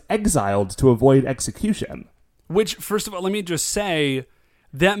and was exiled to avoid execution. Which, first of all, let me just say,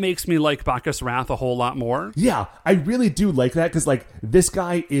 that makes me like Bacchus Wrath a whole lot more. Yeah, I really do like that because, like, this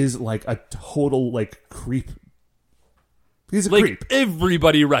guy is, like, a total, like, creep. He's a creep.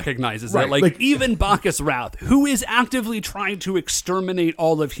 Everybody recognizes that. Like, even Bacchus Wrath, who is actively trying to exterminate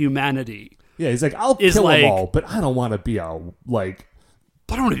all of humanity. Yeah, he's like, I'll kill them all, but I don't want to be a, like...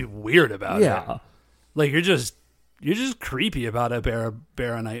 I don't want to be weird about it. Yeah. Like, you're just creepy about it,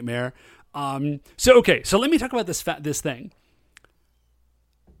 Bear Nightmare. So let me talk about this thing.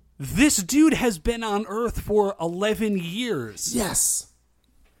 This dude has been on Earth for 11 years. Yes.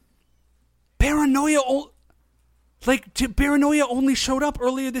 Paranoia only showed up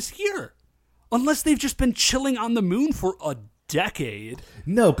earlier this year. Unless they've just been chilling on the moon for a decade.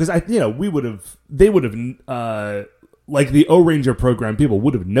 No, because they would have, like the O-Ranger program people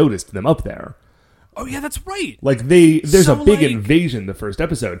would have noticed them up there. Oh yeah, that's right. Like there's a big invasion the first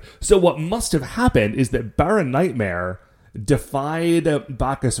episode. So what must have happened is that Baron Nightmare defied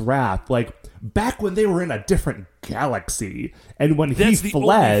Bacchus Wrath, like back when they were in a different galaxy, and when he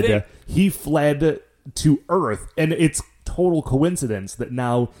fled to Earth, and it's total coincidence that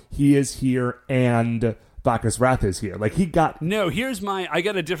now he is here and Bacchus Wrath is here. Like he got I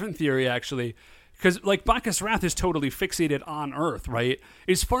got a different theory actually. Because, like, Bacchus Wrath is totally fixated on Earth, right?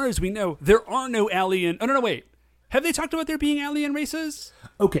 As far as we know, there are no alien... Oh, no, wait. Have they talked about there being alien races?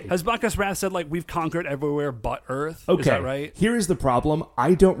 Okay. Has Bacchus Wrath said, like, we've conquered everywhere but Earth? Okay. Is that right? Here is the problem.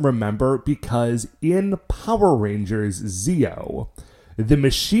 I don't remember because in Power Rangers Zeo, the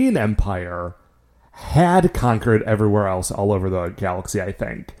Machine Empire had conquered everywhere else all over the galaxy, I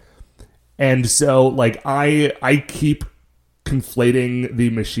think. And so, like, I keep conflating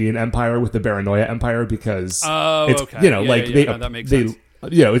the Machine Empire with the Paranoia Empire because that makes sense.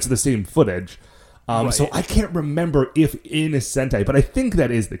 It's the same footage. Right. So I can't remember if in Sentai, but I think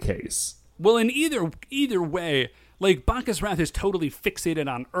that is the case. Well, in either way, like Bacchus Wrath is totally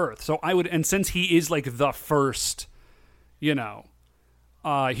fixated on Earth. So and since he is like the first,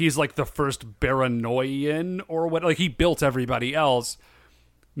 he's like the first Baranoian or what, like he built everybody else.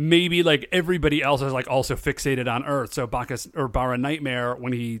 Maybe like everybody else is like also fixated on Earth. So Bacchus or Baron Nightmare,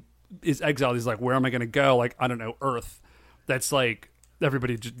 when he is exiled, he's like, where am I going to go? Like, I don't know, Earth. That's like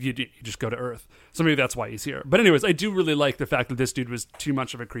everybody, you just go to Earth. So maybe that's why he's here. But anyways, I do really like the fact that this dude was too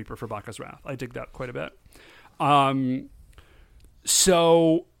much of a creeper for Bacchus Wrath. I dig that quite a bit.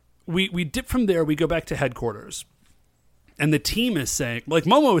 So we dip from there. We go back to headquarters. And the team is saying, like,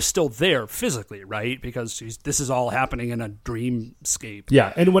 Momo is still there physically, right? Because this is all happening in a dreamscape.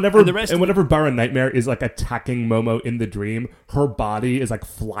 Yeah, and whenever Baron Nightmare is, like, attacking Momo in the dream, her body is, like,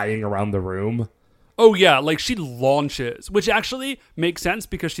 flying around the room. Oh, yeah, like, she launches, which actually makes sense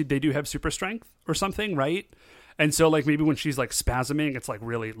because they do have super strength or something, right? And so, like, maybe when she's, like, spasming, it's, like,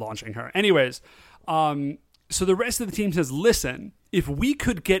 really launching her. Anyways, so the rest of the team says, listen, if we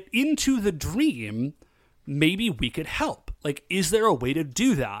could get into the dream, maybe we could help. Like, is there a way to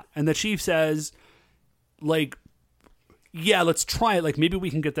do that? And the chief says, like, yeah, let's try it. Like, maybe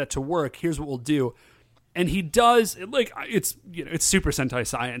we can get that to work. Here's what we'll do. And he does, like, it's Super Sentai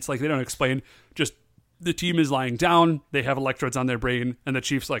science. Like, they don't explain, just the team is lying down, they have electrodes on their brain, and the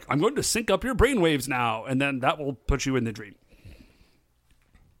chief's like, I'm going to sync up your brain waves now, and then that will put you in the dream.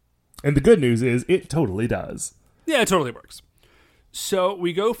 And the good news is, it totally does. Yeah, it totally works. So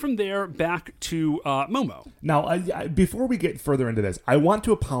we go from there back to Momo. Now, before we get further into this, I want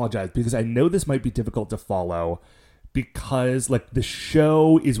to apologize because I know this might be difficult to follow because, like, the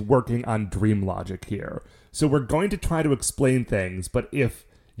show is working on dream logic here. So we're going to try to explain things, but if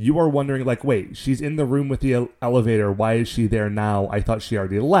you are wondering, like, wait, she's in the room with the elevator, why is she there now? I thought she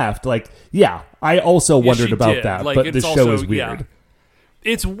already left. Like, yeah, I also wondered about that, like, but the show is weird. Yeah.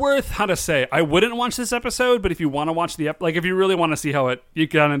 It's worth, I wouldn't watch this episode, but if you want to watch if you really want to see how you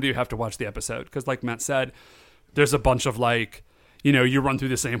kind of do have to watch the episode. Because like Matt said, there's a bunch of like, you run through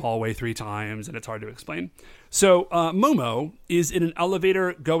the same hallway 3 times and it's hard to explain. So Momo is in an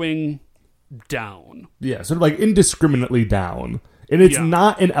elevator going down. Yeah, sort of like indiscriminately down. And it's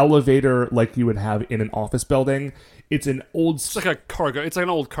not an elevator like you would have in an office building. It's an old... It's like an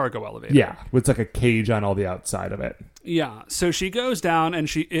old cargo elevator. Yeah, with like a cage on all the outside of it. Yeah, so she goes down and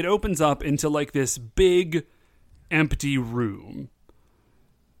it opens up into like this big empty room.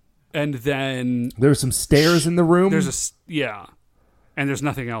 And then... There's some stairs in the room? And there's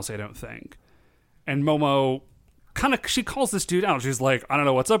nothing else, I don't think. And Momo she calls this dude out. She's like, I don't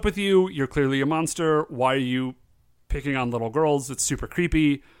know what's up with you. You're clearly a monster. Why are you picking on little girls. It's super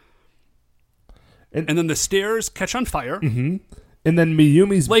creepy. And then the stairs catch on fire. Mm-hmm. And then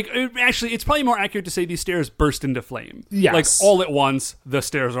Mayumi's... Actually, it's probably more accurate to say these stairs burst into flame. Yes. All at once, the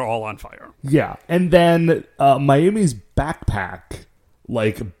stairs are all on fire. Yeah. And then Mayumi's backpack,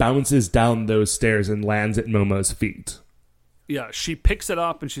 bounces down those stairs and lands at Momo's feet. Yeah, she picks it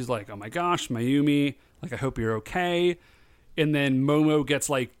up and she's like, oh my gosh, Mayumi, I hope you're okay. And then Momo gets,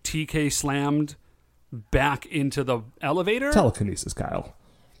 TK slammed back into the elevator. Telekinesis, Kyle.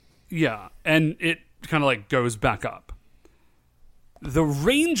 Yeah, and it kind of goes back up. The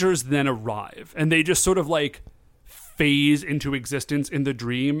Rangers then arrive, and they just sort of phase into existence in the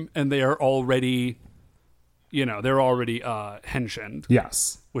dream, and they are already, henshined.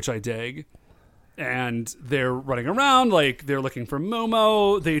 Yes. Which I dig. And they're running around, they're looking for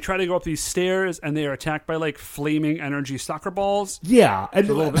Momo. They try to go up these stairs, and they are attacked by, flaming energy soccer balls. Yeah. And it's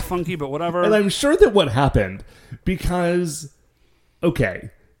a little bit funky, but whatever. And I'm sure that what happened, because,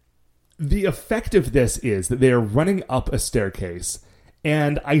 okay, the effect of this is that they are running up a staircase,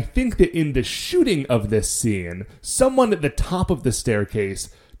 and I think that in the shooting of this scene, someone at the top of the staircase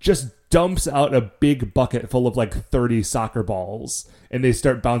just dumps out a big bucket full of 30 soccer balls, and they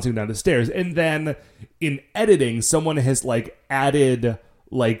start bouncing down the stairs. And then in editing, someone has added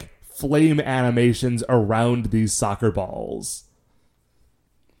flame animations around these soccer balls.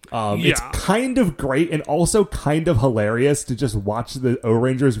 It's kind of great and also kind of hilarious to just watch the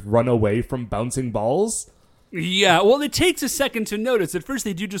O-Rangers run away from bouncing balls. Yeah, well, it takes a second to notice. At first,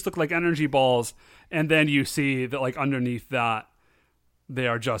 they do just look like energy balls, and then you see that underneath that, they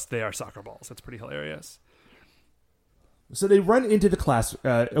are soccer balls. That's pretty hilarious. So they run into the class,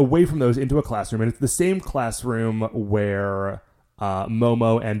 away from those, into a classroom, and it's the same classroom where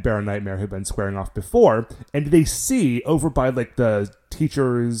Momo and Baron Nightmare have been squaring off before, and they see over by the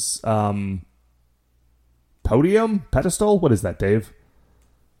teacher's pedestal. What is that, Dave?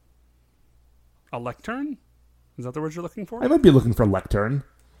 A lectern? Is that the word you're looking for? I might be looking for lectern.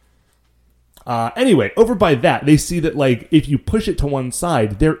 Anyway, over by that, they see that, if you push it to one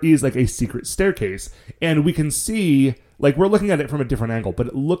side, there is, a secret staircase. And we can see, we're looking at it from a different angle, but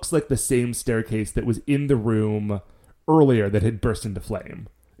it looks like the same staircase that was in the room earlier that had burst into flame.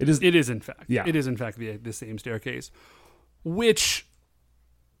 It is, in fact. Yeah. It is, in fact, the same staircase. Which,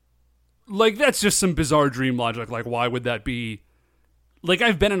 that's just some bizarre dream logic. Why would that be?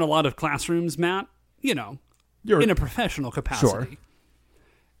 I've been in a lot of classrooms, Matt. You're in a professional capacity. Sure.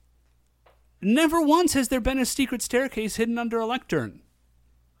 Never once has there been a secret staircase hidden under a lectern.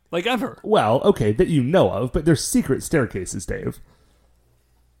 Ever. Well, okay, that you know of, but they're secret staircases, Dave.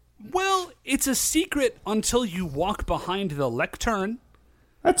 Well, it's a secret until you walk behind the lectern.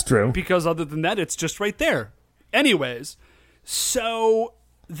 That's true. Because other than that, it's just right there. Anyways, so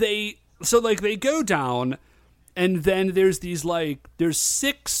they go down, and then there's these there's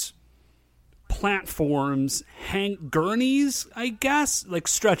 6 platforms, gurneys, I guess,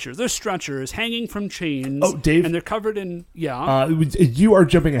 stretchers. They're stretchers hanging from chains. Oh, Dave, and they're covered in you are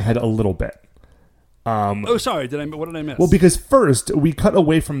jumping ahead a little bit. Sorry. What did I miss? Well, because first we cut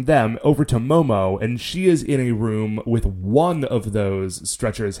away from them over to Momo, and she is in a room with one of those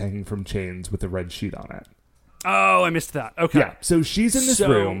stretchers hanging from chains with a red sheet on it. Oh, I missed that. Okay. Yeah, so she's in this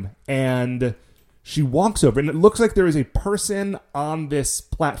room, and she walks over, and it looks like there is a person on this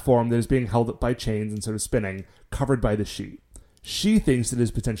platform that is being held up by chains and sort of spinning, covered by the sheet. She thinks it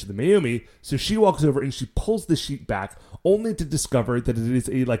is potentially Mayumi, so she walks over and she pulls the sheet back, only to discover that it is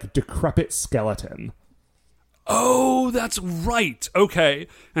a decrepit skeleton. Oh, that's right. Okay.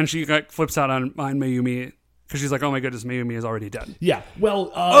 And she flips out on Mayumi because she's like, oh my goodness, Mayumi is already dead. Yeah,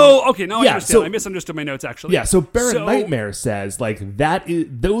 well... okay, now I understand. So, I misunderstood my notes, actually. Yeah, so Baron Nightmare says,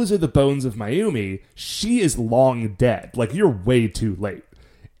 those are the bones of Mayumi. She is long dead. You're way too late.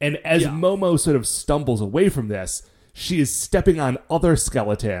 And as Momo sort of stumbles away from this, she is stepping on other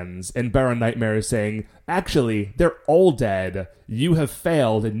skeletons, and Baron Nightmare is saying, actually, they're all dead. You have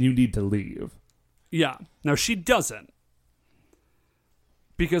failed, and you need to leave. Yeah. Now, she doesn't.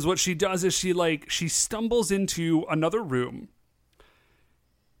 Because what she does is she stumbles into another room.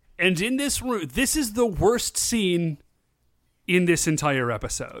 And in this room, this is the worst scene in this entire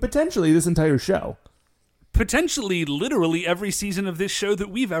episode. Potentially this entire show. Potentially, literally every season of this show that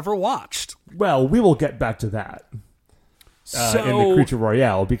we've ever watched. Well, we will get back to that in the Creature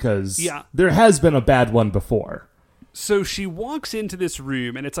Royale, because there has been a bad one before. So she walks into this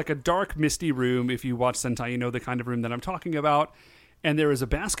room, and it's a dark, misty room. If you watch Sentai, you know the kind of room that I'm talking about. And there is a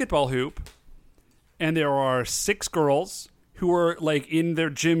basketball hoop, and there are 6 girls who are in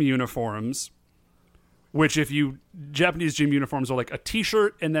their gym uniforms, which Japanese gym uniforms are a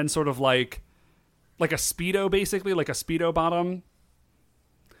t-shirt and then sort of like a Speedo, basically, like a Speedo bottom,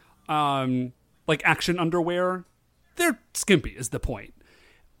 like action underwear. They're skimpy is the point.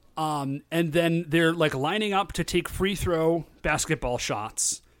 And then they're like lining up to take free throw basketball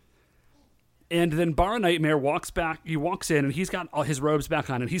shots. And then Bara Nightmare walks in and he's got all his robes back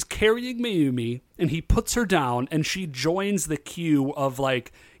on and he's carrying Mayumi and he puts her down and she joins the queue of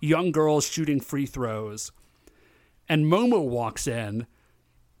like young girls shooting free throws. And Momo walks in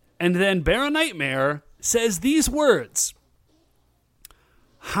and then Bara Nightmare says these words: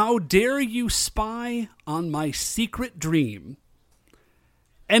 "How dare you spy on my secret dream?"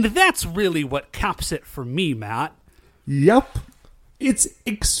 And that's really what caps it for me, Matt. Yep. It's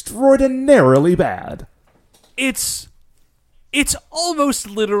extraordinarily bad. It's almost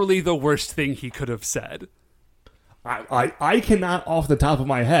literally the worst thing he could have said. I cannot, off the top of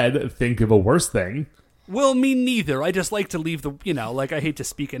my head, think of a worse thing. Well, me neither. I just like to leave the, I hate to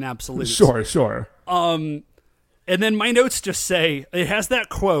speak in absolutes. Sure. And then my notes just say, it has that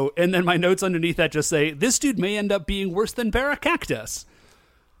quote, and then my notes underneath that just say, this dude may end up being worse than Barracactus.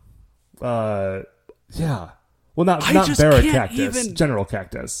 Yeah. Well, not Barracactus, General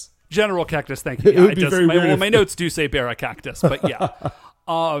Cactus. General Cactus, thank you. Yeah, my notes do say Barracactus, but yeah.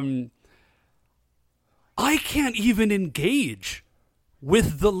 I can't even engage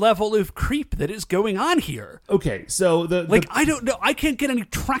with the level of creep that is going on here. Okay, so I don't know. I can't get any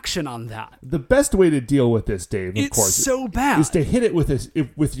traction on that. The best way to deal with this, Dave, of course, so bad, is to hit it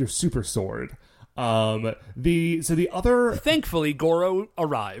with your super sword. The other, thankfully, Goro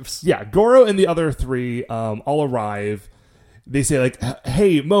arrives. Yeah, Goro and the other three all arrive. They say like,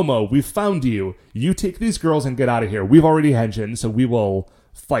 "Hey, Momo, we found you. You take these girls and get out of here. We've already henshin, so we will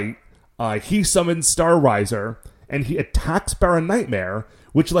fight." He summons Star Riser and he attacks Bara Nightmare,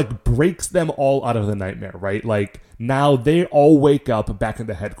 which like breaks them all out of the nightmare. Right? Like now they all wake up back in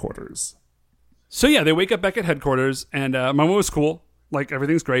the headquarters. So yeah, they wake up back at headquarters, and Momo is cool. Like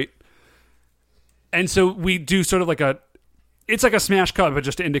everything's great. And so we do sort of it's like a smash cut, but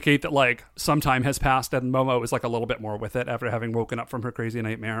just to indicate that like some time has passed and Momo is like a little bit more with it after having woken up from her crazy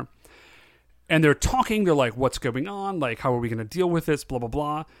nightmare. And they're talking, they're like, what's going on? Like, how are we going to deal with this? Blah, blah,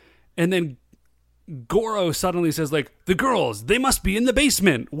 blah. And then Goro suddenly says like, the girls, they must be in the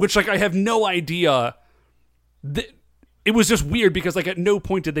basement, which like I have no idea. It was just weird because like at no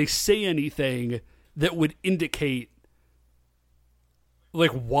point did they say anything that would indicate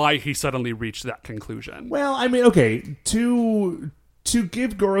like why he suddenly reached that conclusion. Well, I mean, okay, to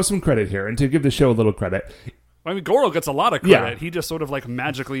give Goro some credit here and to give the show a little credit. I mean, Goro gets a lot of credit. Yeah. He just sort of like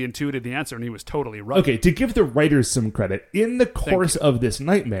magically intuited the answer and he was totally right. Okay, to give the writers some credit, in the course of this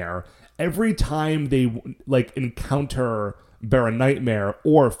nightmare, every time they like encounter Bara Nightmare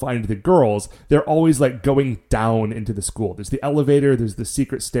or find the girls, they're always like going down into the school. There's the elevator, there's the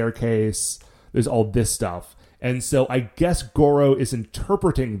secret staircase, there's all this stuff. And so I guess Goro is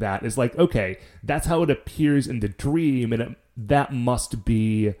interpreting that as like, okay, that's how it appears in the dream, and that must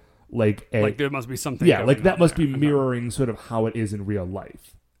be like there must be something. Yeah, like that must there. be mirroring sort of how it is in real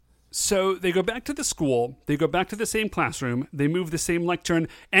life. So they go back to the school, they go back to the same classroom, they move the same lectern,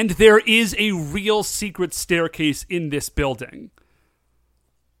 and there is a real secret staircase in this building.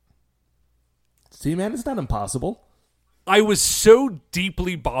 See, man, it's not impossible. I was so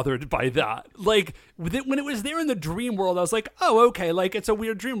deeply bothered by that. Like, when it was there in the dream world, I was like, oh, okay, like, it's a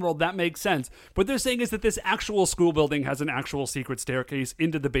weird dream world. That makes sense. What they're saying is that this actual school building has an actual secret staircase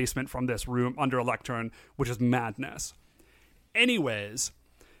into the basement from this room under a lectern, which is madness. Anyways,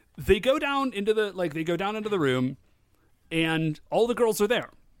 they go down into the room, and all the girls are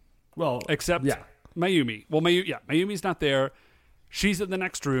there. Well, except Mayumi. Well, Mayumi's not there. She's in the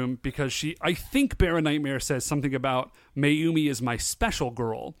next room because I think Bara Nightmare says something about Mayumi is my special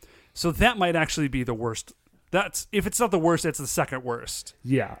girl. So that might actually be the worst. If it's not the worst, it's the second worst.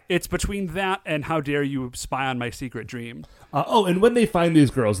 Yeah. It's between that and how dare you spy on my secret dream. And when they find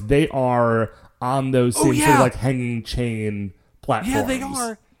these girls, they are on those same sort of like hanging chain platforms. Yeah, they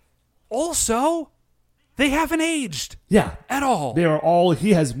are. Also, they haven't aged. Yeah. At all. They are all,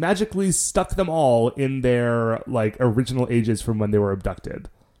 he has magically stuck them all in their like original ages from when they were abducted.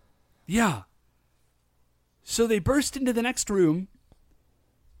 Yeah. So they burst into the next room,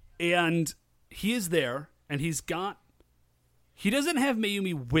 and he is there, and he doesn't have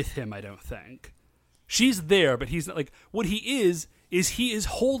Mayumi with him, I don't think. She's there, but he's not like, what he is he is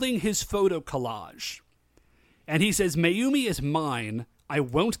holding his photo collage. And he says, Mayumi is mine. I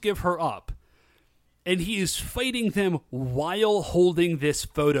won't give her up. And he is fighting them while holding this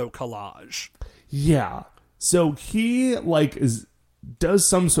photo collage. Yeah. So he like is does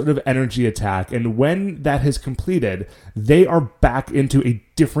some sort of energy attack, and when that has completed, they are back into a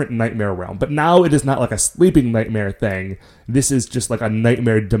different nightmare realm. But now it is not like a sleeping nightmare thing. This is just like a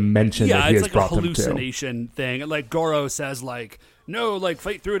nightmare dimension that he has brought them to. Yeah, it's like a hallucination thing. Like Goro says, like, no, like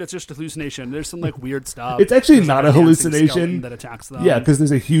fight through it. It's just a hallucination. There's some like weird stuff. It's actually not a hallucination that attacks them. Yeah, because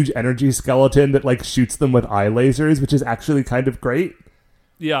there's a huge energy skeleton that like shoots them with eye lasers, which is actually kind of great.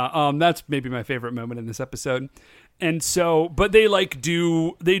 Yeah, that's maybe my favorite moment in this episode. And so, but they like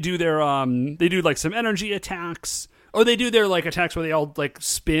do their they do like some energy attacks, or they do their like attacks where they all like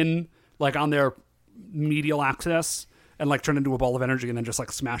spin like on their medial axis and like turn into a ball of energy and then just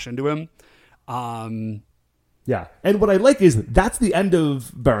like smash into him. Yeah, and what I like is that's the end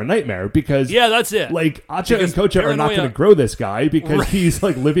of Baron Nightmare, because that's it. Like Acha and Kocha are not going to grow this guy because he's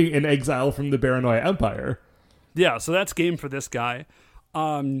like living in exile from the Baranoia Empire. Yeah, so that's game for this guy.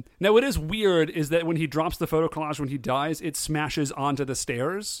 Now, what is weird is that when he drops the photo collage when he dies, it smashes onto the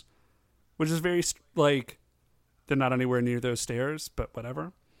stairs, which is very, like, they're not anywhere near those stairs, but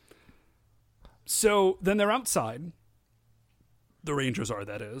whatever. So then they're outside. The Rangers are,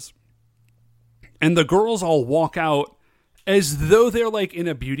 that is. And the girls all walk out as though they're, like, in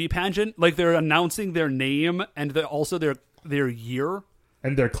a beauty pageant. Like, they're announcing their name and also their year.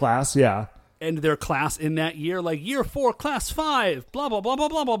 And their class, yeah. And their class in that year, like year 4, class 5, blah, blah, blah, blah,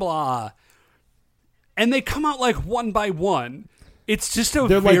 blah, blah, blah. And they come out like one by one. It's just a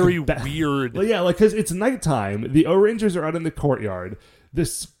very weird. Well, yeah, like, because it's nighttime. The O-Rangers are out in the courtyard.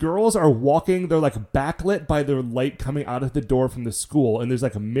 The girls are walking. They're like backlit by their light coming out of the door from the school. And there's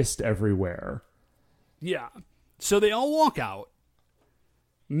like a mist everywhere. Yeah. So they all walk out.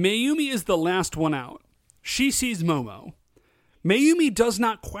 Mayumi is the last one out. She sees Momo. Mayumi does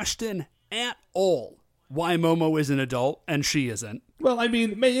not question at all why Momo is an adult and she isn't. Well, I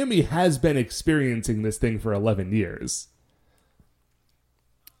mean, Mayumi has been experiencing this thing for 11 years.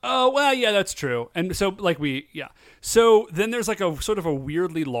 Oh, well, yeah, that's true. And so, like, So then there's, like, a sort of a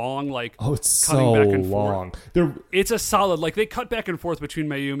weirdly long, like, it's cutting so back and long. Forth. It's a solid, like, they cut back and forth between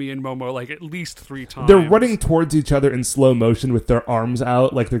Mayumi and Momo, like, at least 3 times. They're running towards each other in slow motion with their arms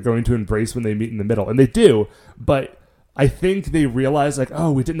out, like they're going to embrace when they meet in the middle. And they do, but I think they realize, like,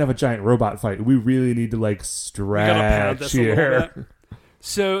 oh, we didn't have a giant robot fight. We really need to, like, stretch here.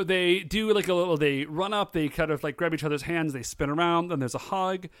 So they do, like, they run up, they kind of, like, grab each other's hands, they spin around, then there's a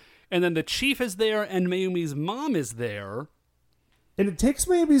hug, and then the chief is there, and Mayumi's mom is there. And it takes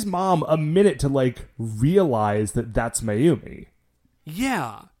Mayumi's mom a minute to, like, realize that that's Mayumi.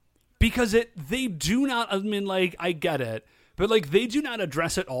 Yeah. Because they do not, I mean, like, I get it. But, like, they do not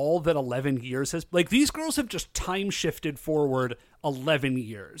address at all that 11 years has... Like, these girls have just time-shifted forward 11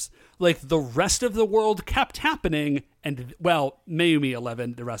 years. Like, the rest of the world kept happening, and, well, Mayumi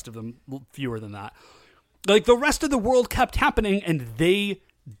 11, the rest of them fewer than that. Like, the rest of the world kept happening, and they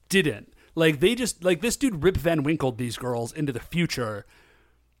didn't. Like, they just... Like, this dude Rip Van Winkled these girls into the future.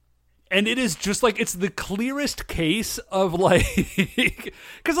 And it is just, like, it's the clearest case of, like...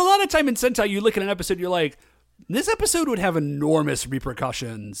 Because a lot of time in Sentai, you look at an episode, you're like... This episode would have enormous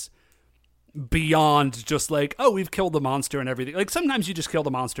repercussions beyond just like, oh, we've killed the monster and everything. Like, sometimes you just kill the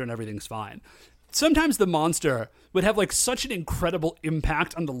monster and everything's fine. Sometimes the monster would have like such an incredible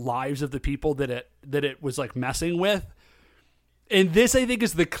impact on the lives of the people that it was like messing with. And this, I think,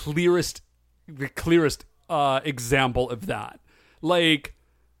 is the clearest example of that. Like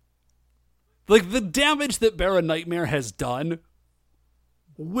the damage that Baron Nightmare has done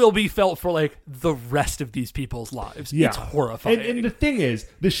will be felt for, like, the rest of these people's lives. Yeah. It's horrifying. And the thing is,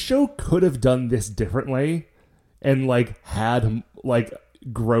 the show could have done this differently and, like, had, like,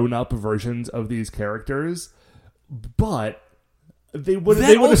 grown-up versions of these characters, but they would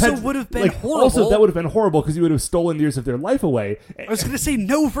have been horrible. Also, that would have been horrible because you would have stolen years of their life away. I was going to say,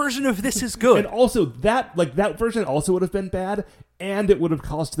 no version of this is good. And also, that version also would have been bad, and it would have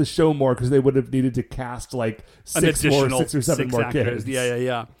cost the show more because they would have needed to cast, like, 6 or 7 more actors. kids.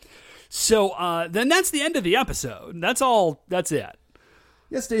 Yeah. So, then that's the end of the episode. That's it.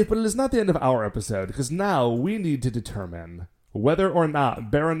 Yes, Dave, but it is not the end of our episode, because now we need to determine whether or not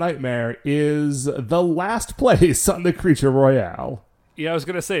Baron Nightmare is the last place on the Creature Royale. Yeah, I was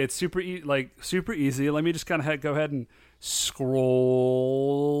gonna say it's super easy. Let me just kind of go ahead and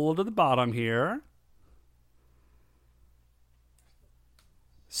scroll to the bottom here.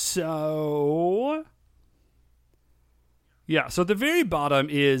 So, yeah. So the very bottom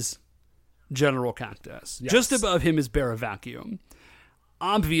is General Cactus. Yes. Just above him is Baravacuum.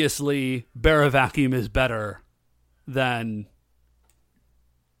 Obviously, Baravacuum is better than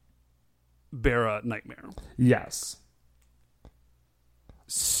Bara Nightmare. Yes.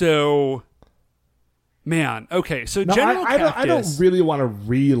 So, Man, okay, so now, General Cactus... I don't really want to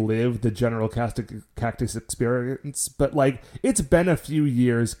relive the General Cactus experience, but, like, it's been a few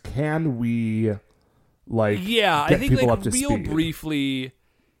years. Can we, like, get I think, people like, up to real speed? briefly,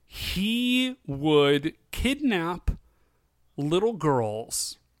 he would kidnap little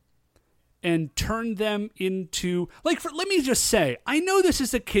girls and turn them into... Like, let me just say, I know this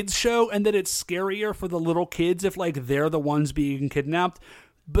is a kids show and that it's scarier for the little kids if, like, they're the ones being kidnapped,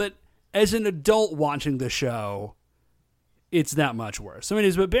 but... As an adult watching the show, it's that much worse. I mean,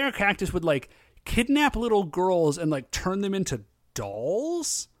 but Bear Cactus would, like, kidnap little girls and, like, turn them into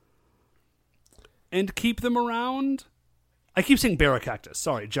dolls and keep them around. I keep saying Bear Cactus.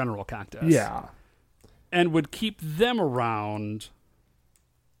 Sorry, General Cactus. Yeah. And would keep them around.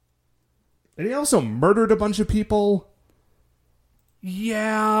 And he also murdered a bunch of people.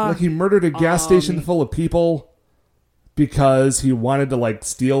 Yeah. Like, he murdered a gas station full of people. Because he wanted to, like,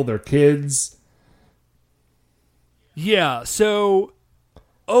 steal their kids. Yeah, so...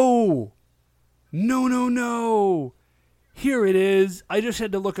 Oh! No. Here it is. I just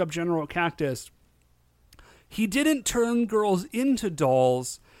had to look up General Cactus. He didn't turn girls into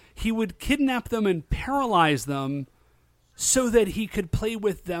dolls. He would kidnap them and paralyze them so that he could play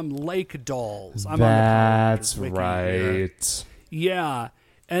with them like dolls. That's right. Yeah.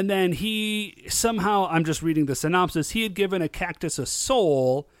 And then he somehow, I'm just reading the synopsis, he had given a cactus a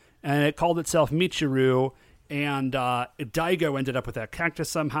soul, and it called itself Michiru, and Daigo ended up with that cactus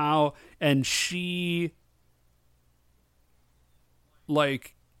somehow, and she,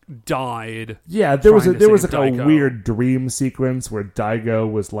 like, died. Yeah, there was like Daigo. a weird dream sequence where Daigo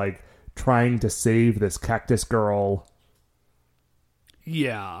was, like, trying to save this cactus girl.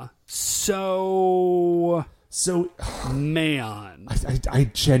 Yeah. So man, I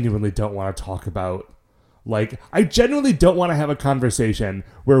genuinely don't want to talk about, like, I genuinely don't want to have a conversation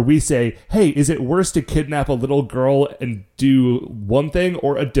where we say, hey, is it worse to kidnap a little girl and do one thing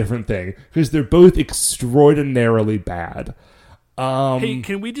or a different thing? Because they're both extraordinarily bad. Hey,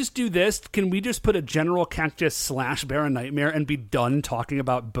 can we just do this? Can we just put a General Cactus / Bear Nightmare and be done talking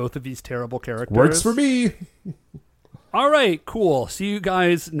about both of these terrible characters? Works for me. All right, cool. See you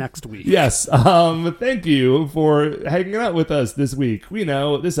guys next week. Yes. Thank you for hanging out with us this week. We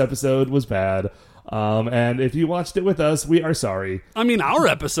know this episode was bad. And if you watched it with us, we are sorry. I mean, our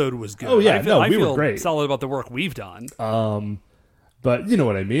episode was good. Oh, yeah. We were great. Solid about the work we've done. But you know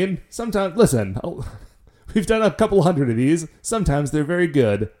what I mean. Sometimes, listen, we've done a couple hundred of these. Sometimes they're very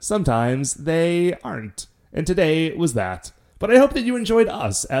good. Sometimes they aren't. And today was that. But I hope that you enjoyed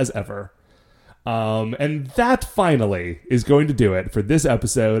us as ever. And that finally is going to do it for this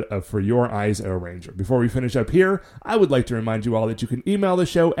episode of For Your Eyes O Ranger. Before we finish up here, I would like to remind you all that you can email the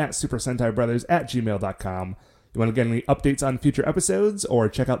show at supersentaibrothers@gmail.com. You want to get any updates on future episodes or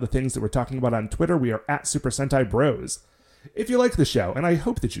check out the things that we're talking about on Twitter, we are at Super Sentai Bros. If you like the show, and I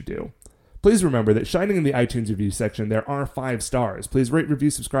hope that you do, please remember that shining in the iTunes review section, there are 5 stars. Please rate,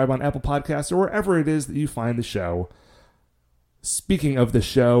 review, subscribe on Apple Podcasts or wherever it is that you find the show. Speaking of the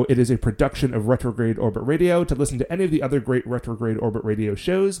show, it is a production of Retrograde Orbit Radio. To listen to any of the other great Retrograde Orbit Radio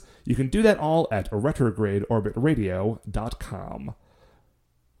shows, you can do that all at retrogradeorbitradio.com.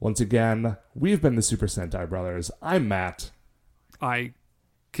 Once again, we've been the Super Sentai Brothers. I'm Matt. I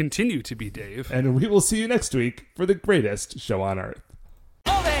continue to be Dave. And we will see you next week for the greatest show on Earth.